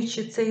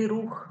 виконуючи цей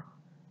рух,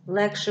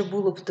 легше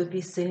було б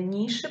тобі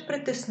сильніше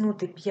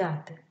притиснути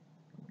п'яти?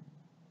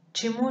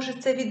 Чи, може,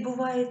 це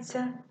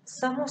відбувається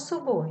само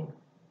собою?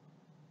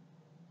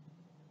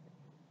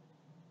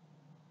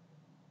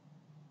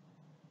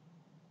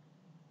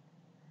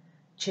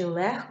 Чи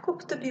легко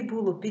б тобі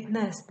було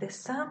піднести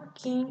сам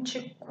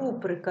кінчик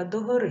куприка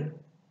догори?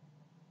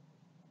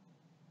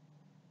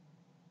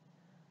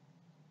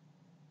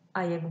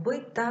 А якби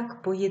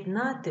так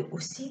поєднати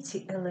усі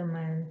ці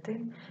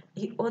елементи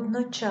і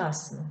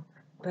одночасно,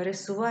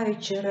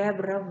 пересуваючи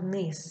ребра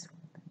вниз,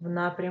 в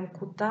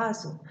напрямку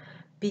тазу,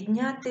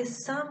 підняти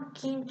сам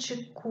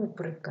кінчик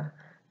куприка,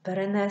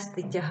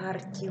 перенести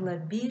тягар тіла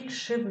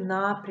більше в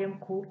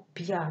напрямку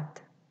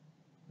п'ят.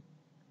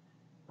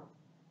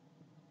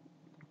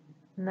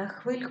 На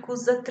хвильку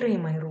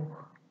затримай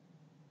рух.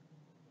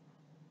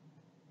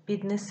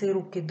 Піднеси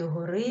руки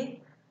догори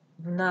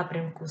в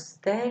напрямку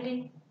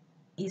стелі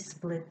і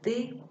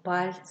сплети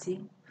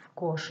пальці в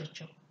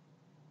кошечок.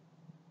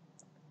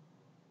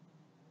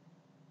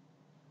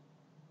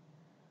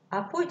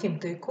 А потім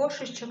той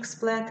кошечок,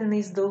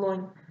 сплетений з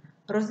долонь,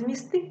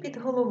 розмісти під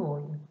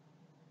головою.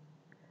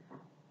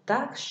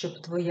 Так,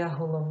 щоб твоя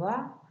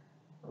голова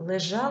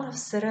лежала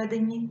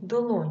всередині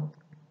долонь.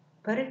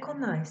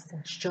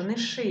 Переконайся, що не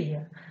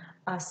шия,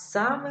 а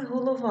саме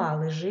голова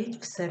лежить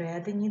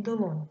всередині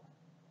долонь.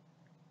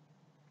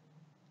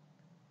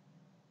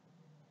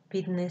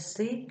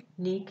 Піднеси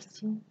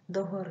лікті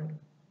догори.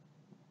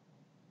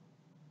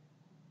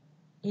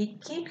 І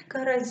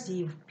кілька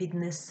разів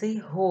піднеси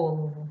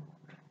голову,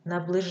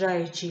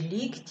 наближаючи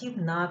лікті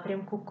в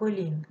напрямку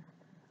колін,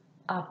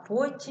 а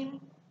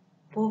потім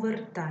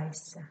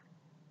повертайся.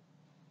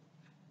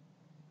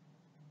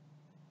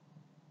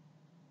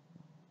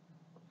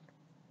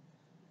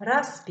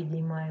 Раз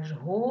підіймаєш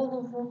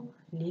голову,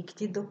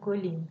 лікті до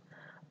колін,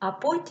 а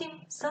потім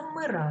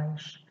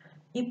завмираєш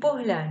і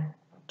поглянь,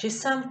 чи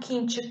сам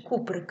кінчик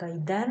куприка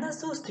йде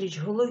назустріч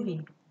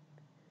голові,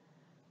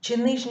 чи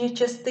нижня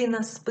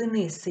частина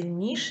спини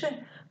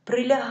сильніше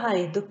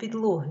прилягає до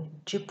підлоги,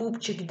 чи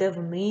пупчик йде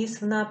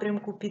вниз в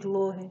напрямку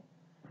підлоги,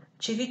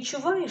 чи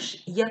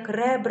відчуваєш, як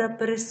ребра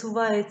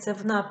пересуваються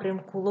в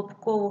напрямку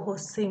лобкового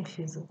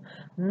симфізу,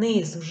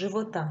 низу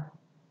живота.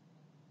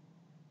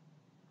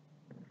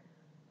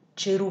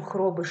 Чи рух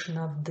робиш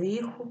на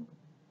вдиху,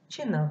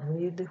 чи на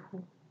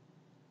видиху.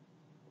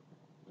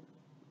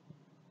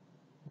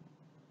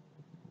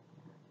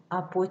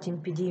 А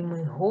потім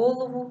підійми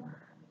голову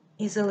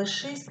і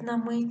залишись на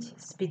мить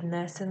з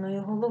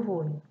піднесеною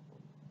головою.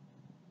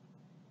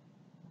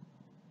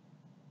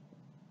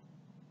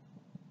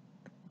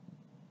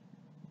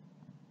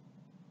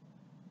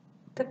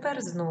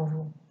 Тепер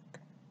знову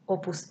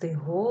опусти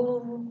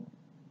голову,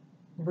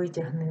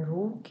 Витягни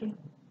руки,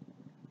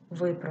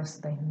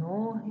 випростай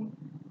ноги,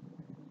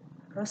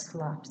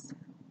 розслабся.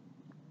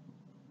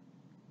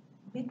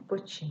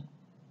 Відпочинь.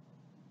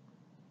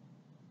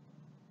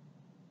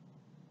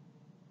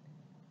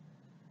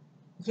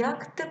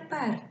 Як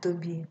тепер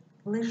тобі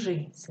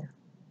лежиться?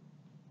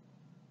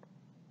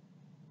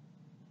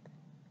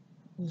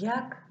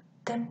 Як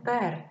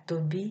тепер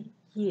тобі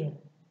є?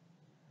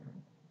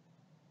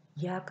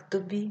 Як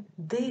тобі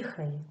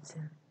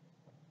дихається?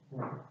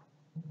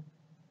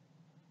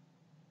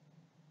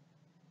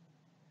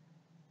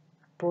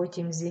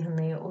 Потім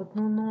зігни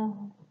одну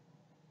ногу,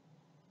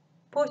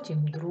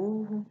 потім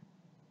другу.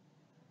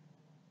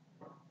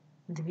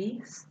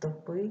 Дві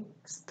стопи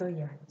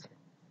стоять.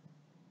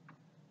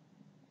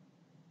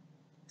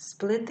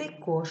 Сплети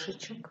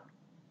кошечок,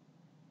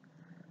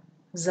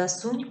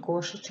 засунь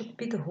кошечок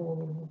під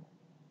голову.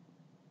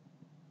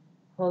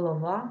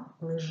 Голова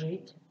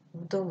лежить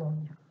в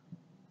долонях.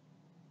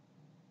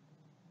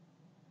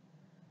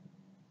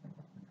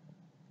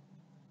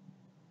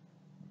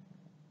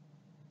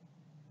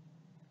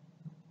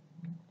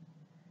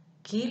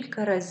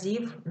 Кілька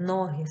разів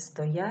ноги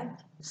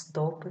стоять,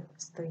 стопи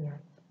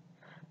стоять.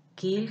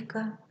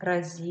 Кілька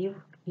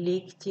разів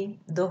лікті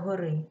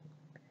догори.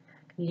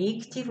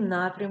 Лікті в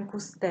напрямку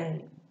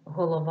стелі,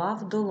 голова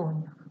в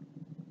долонях.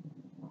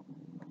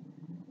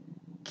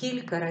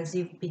 Кілька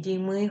разів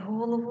підійми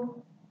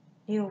голову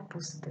і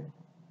опусти.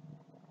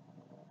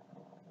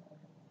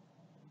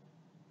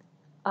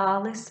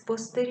 Але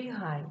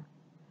спостерігай,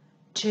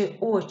 чи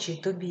очі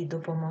тобі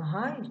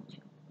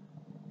допомагають,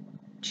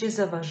 чи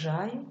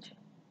заважають,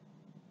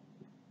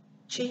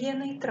 чи є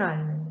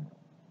нейтральними.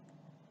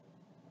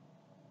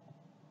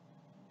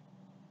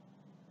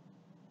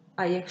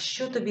 А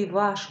якщо тобі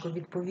важко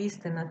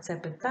відповісти на це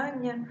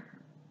питання,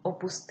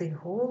 опусти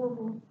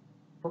голову,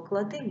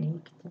 поклади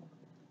лікті,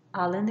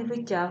 але не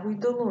витягуй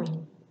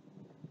долоні.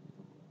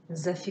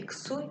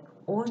 Зафіксуй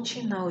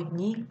очі на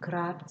одній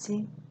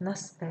крапці на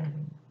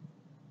стелі.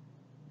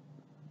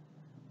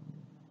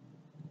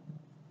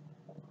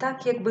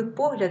 Так, якби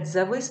погляд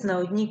завис на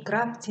одній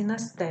крапці на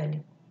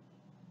стелі.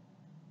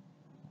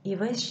 І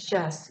весь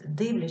час,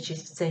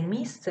 дивлячись в це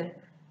місце,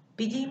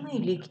 підійми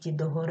лікті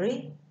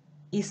догори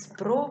і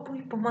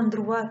спробуй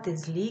помандрувати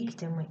з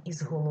ліктями і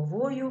з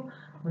головою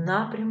в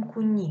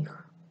напрямку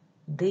ніг,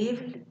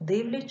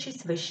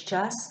 дивлячись весь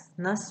час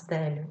на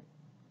стелю.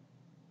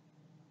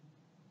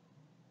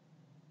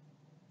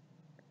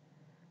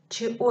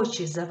 Чи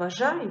очі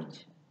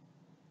заважають?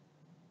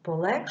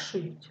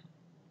 Полегшують?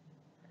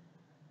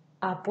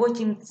 А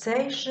потім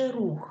цей же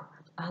рух,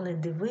 але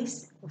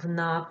дивись в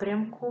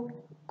напрямку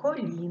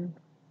колін.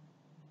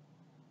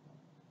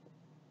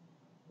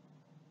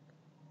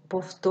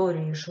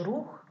 Повторюєш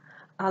рух,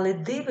 але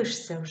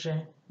дивишся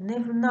вже не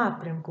в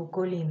напрямку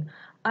колін,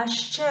 а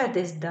ще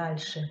десь далі,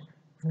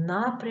 в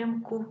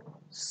напрямку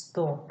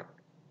стоп.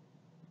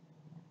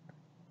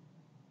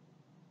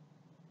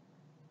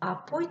 А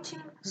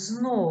потім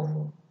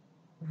знову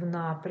в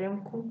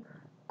напрямку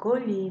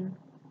колін.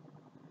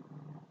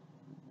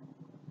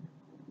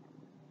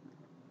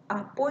 А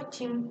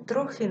потім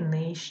трохи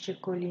нижче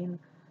колін,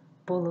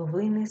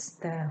 половини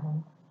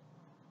стегон.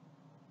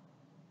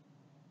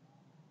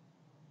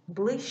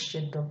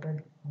 Ближче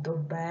до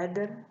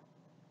бедер.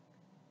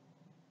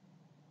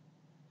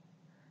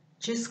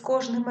 Чи з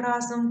кожним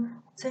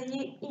разом це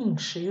є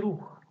інший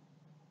рух?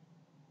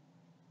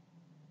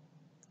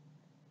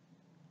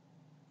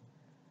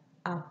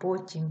 А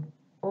потім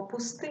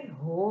опусти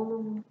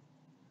голову,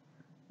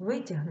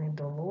 витягни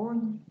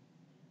долоні,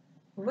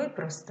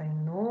 випростай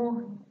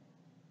ноги,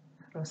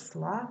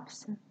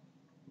 розслабся,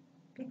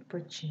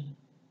 відпочинь.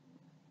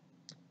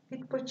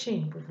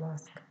 Відпочинь, будь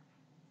ласка.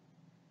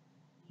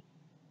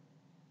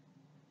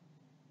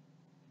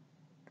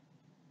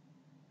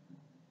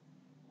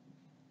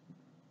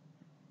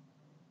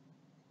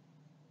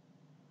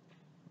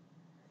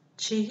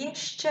 Чи є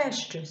ще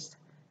щось,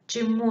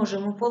 чим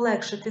можемо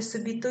полегшити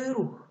собі той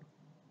рух?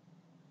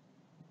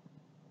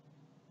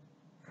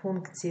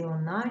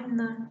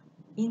 Функціональна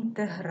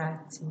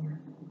інтеграція.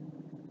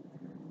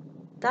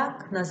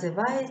 Так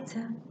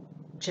називається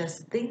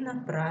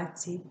частина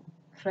праці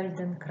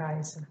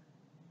Фельденкрайза.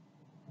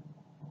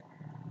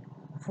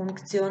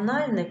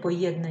 Функціональне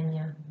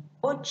поєднання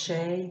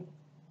очей,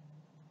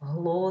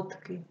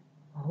 глотки,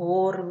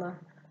 горла,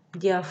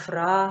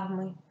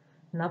 діафрагми,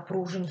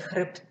 напружень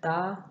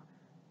хребта,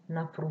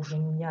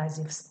 напружень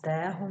м'язів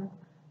стегон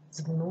з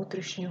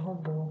внутрішнього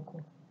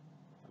боку.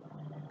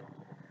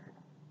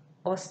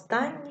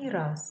 Останній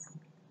раз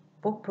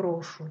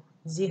попрошу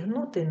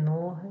зігнути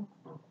ноги,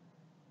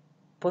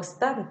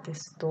 поставити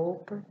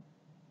стопи,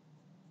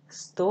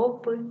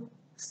 стопи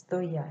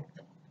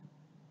стоять.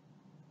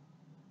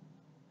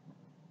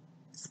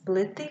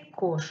 Сплети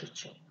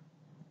кошечок,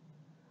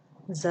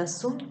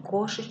 засунь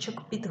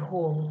кошечок під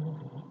голову,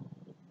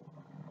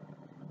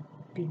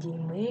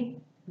 підійми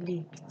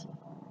лікті.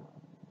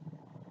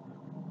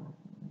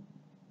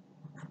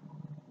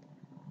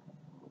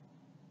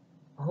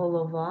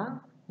 Голова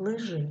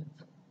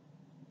лежить.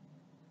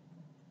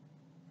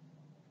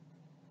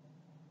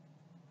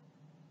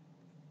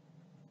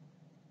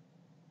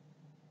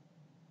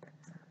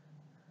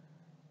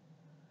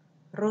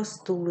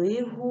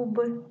 Розтули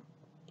губи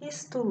і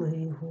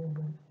стули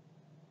губи.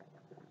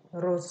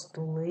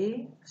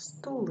 Розтули,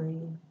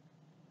 стули,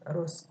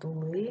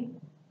 розтули,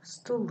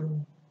 стули.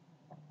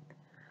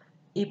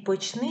 І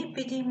почни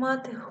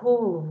підіймати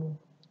голову,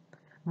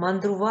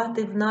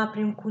 мандрувати в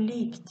напрямку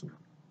ліктів.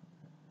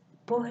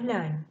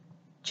 Поглянь,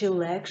 чи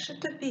легше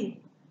тобі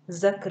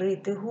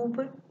закрити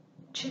губи,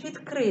 чи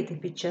відкрити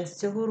під час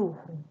цього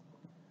руху,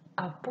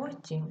 а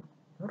потім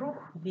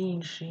рух в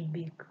інший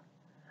бік.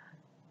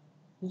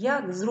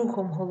 Як з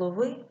рухом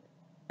голови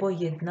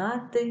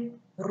поєднати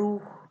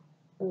рух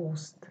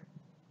уст?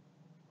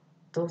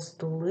 То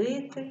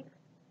стулити,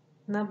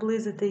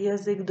 наблизити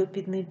язик до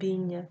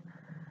піднебіння,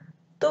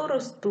 то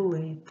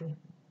розтулити.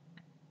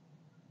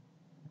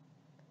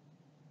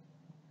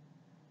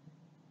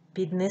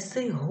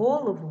 Піднеси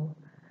голову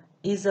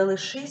і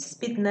залишись з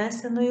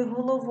піднесеною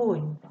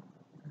головою,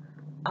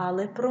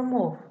 але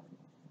промов: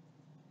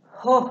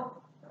 хо,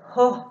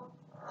 хо,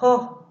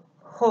 хо,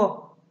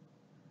 хо.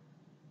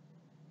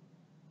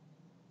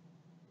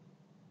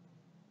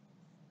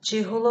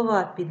 Чи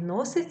голова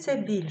підноситься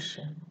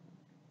більше?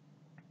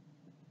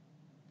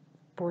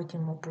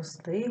 Потім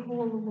опусти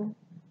голову,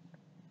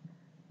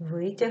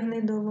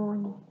 витягни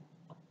долоні,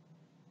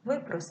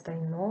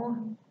 випростай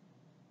ноги,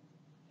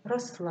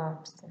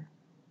 розслабся,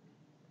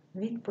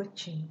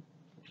 відпочинь.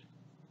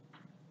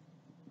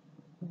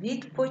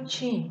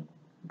 Відпочинь,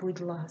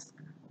 будь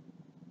ласка.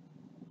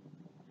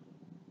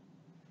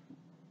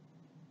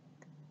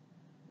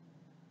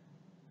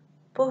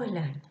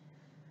 Поглянь,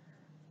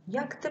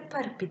 як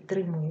тепер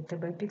підтримує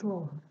тебе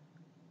підлога?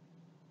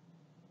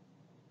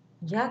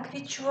 Як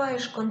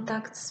відчуваєш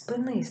контакт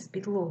спини з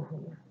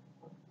підлогою?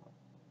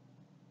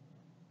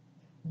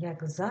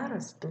 Як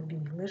зараз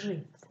тобі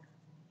лежиться?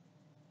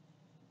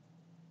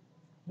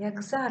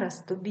 Як зараз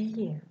тобі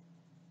є?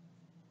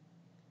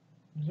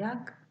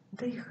 Як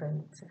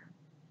дихається?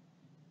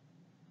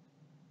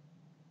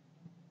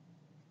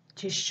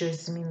 Чи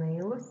щось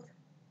змінилось?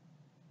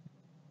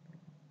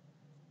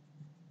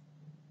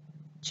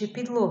 Чи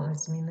підлога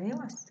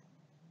змінилась?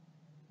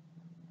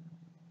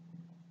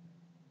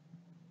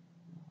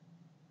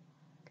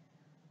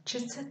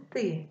 Чи це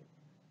ти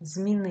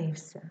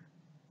змінився,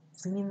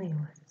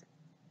 змінилась?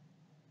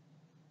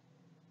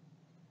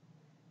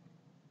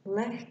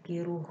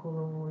 Легкий рух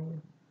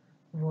головою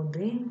в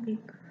один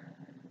бік,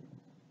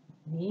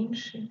 в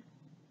інший.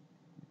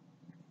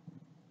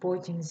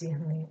 Потім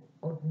зігни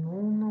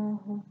одну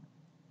ногу,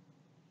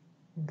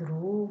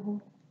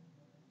 другу.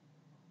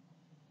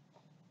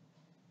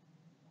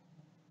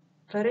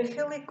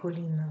 Перехили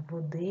коліна в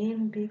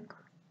один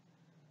бік,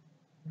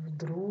 в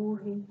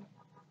другий.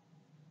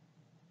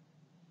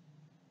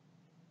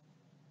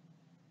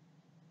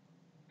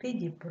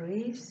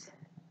 Підіпрись,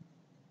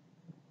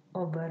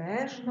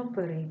 обережно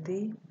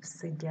перейди в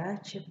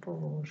сидяче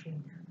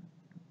положення.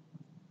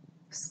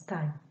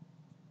 Встань.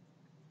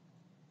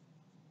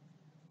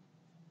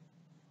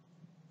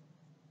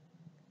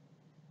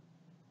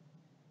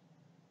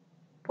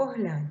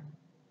 Поглянь,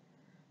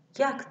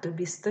 як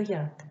тобі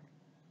стояти?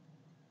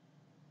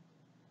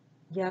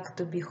 Як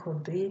тобі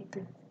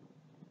ходити?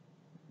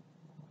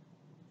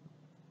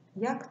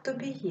 Як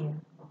тобі є?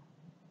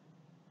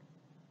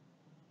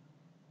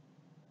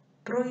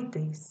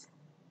 Пройдись.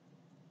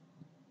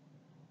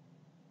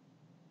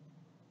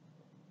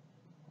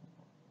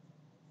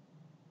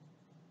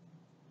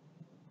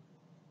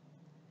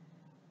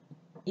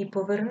 І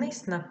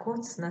повернись на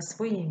коц на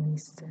своє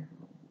місце.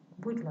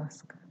 Будь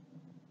ласка.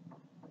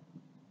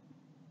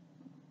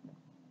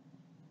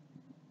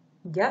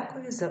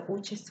 Дякую за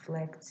участь в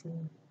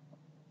лекції.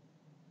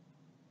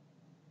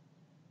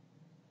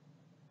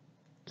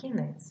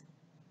 Кінець.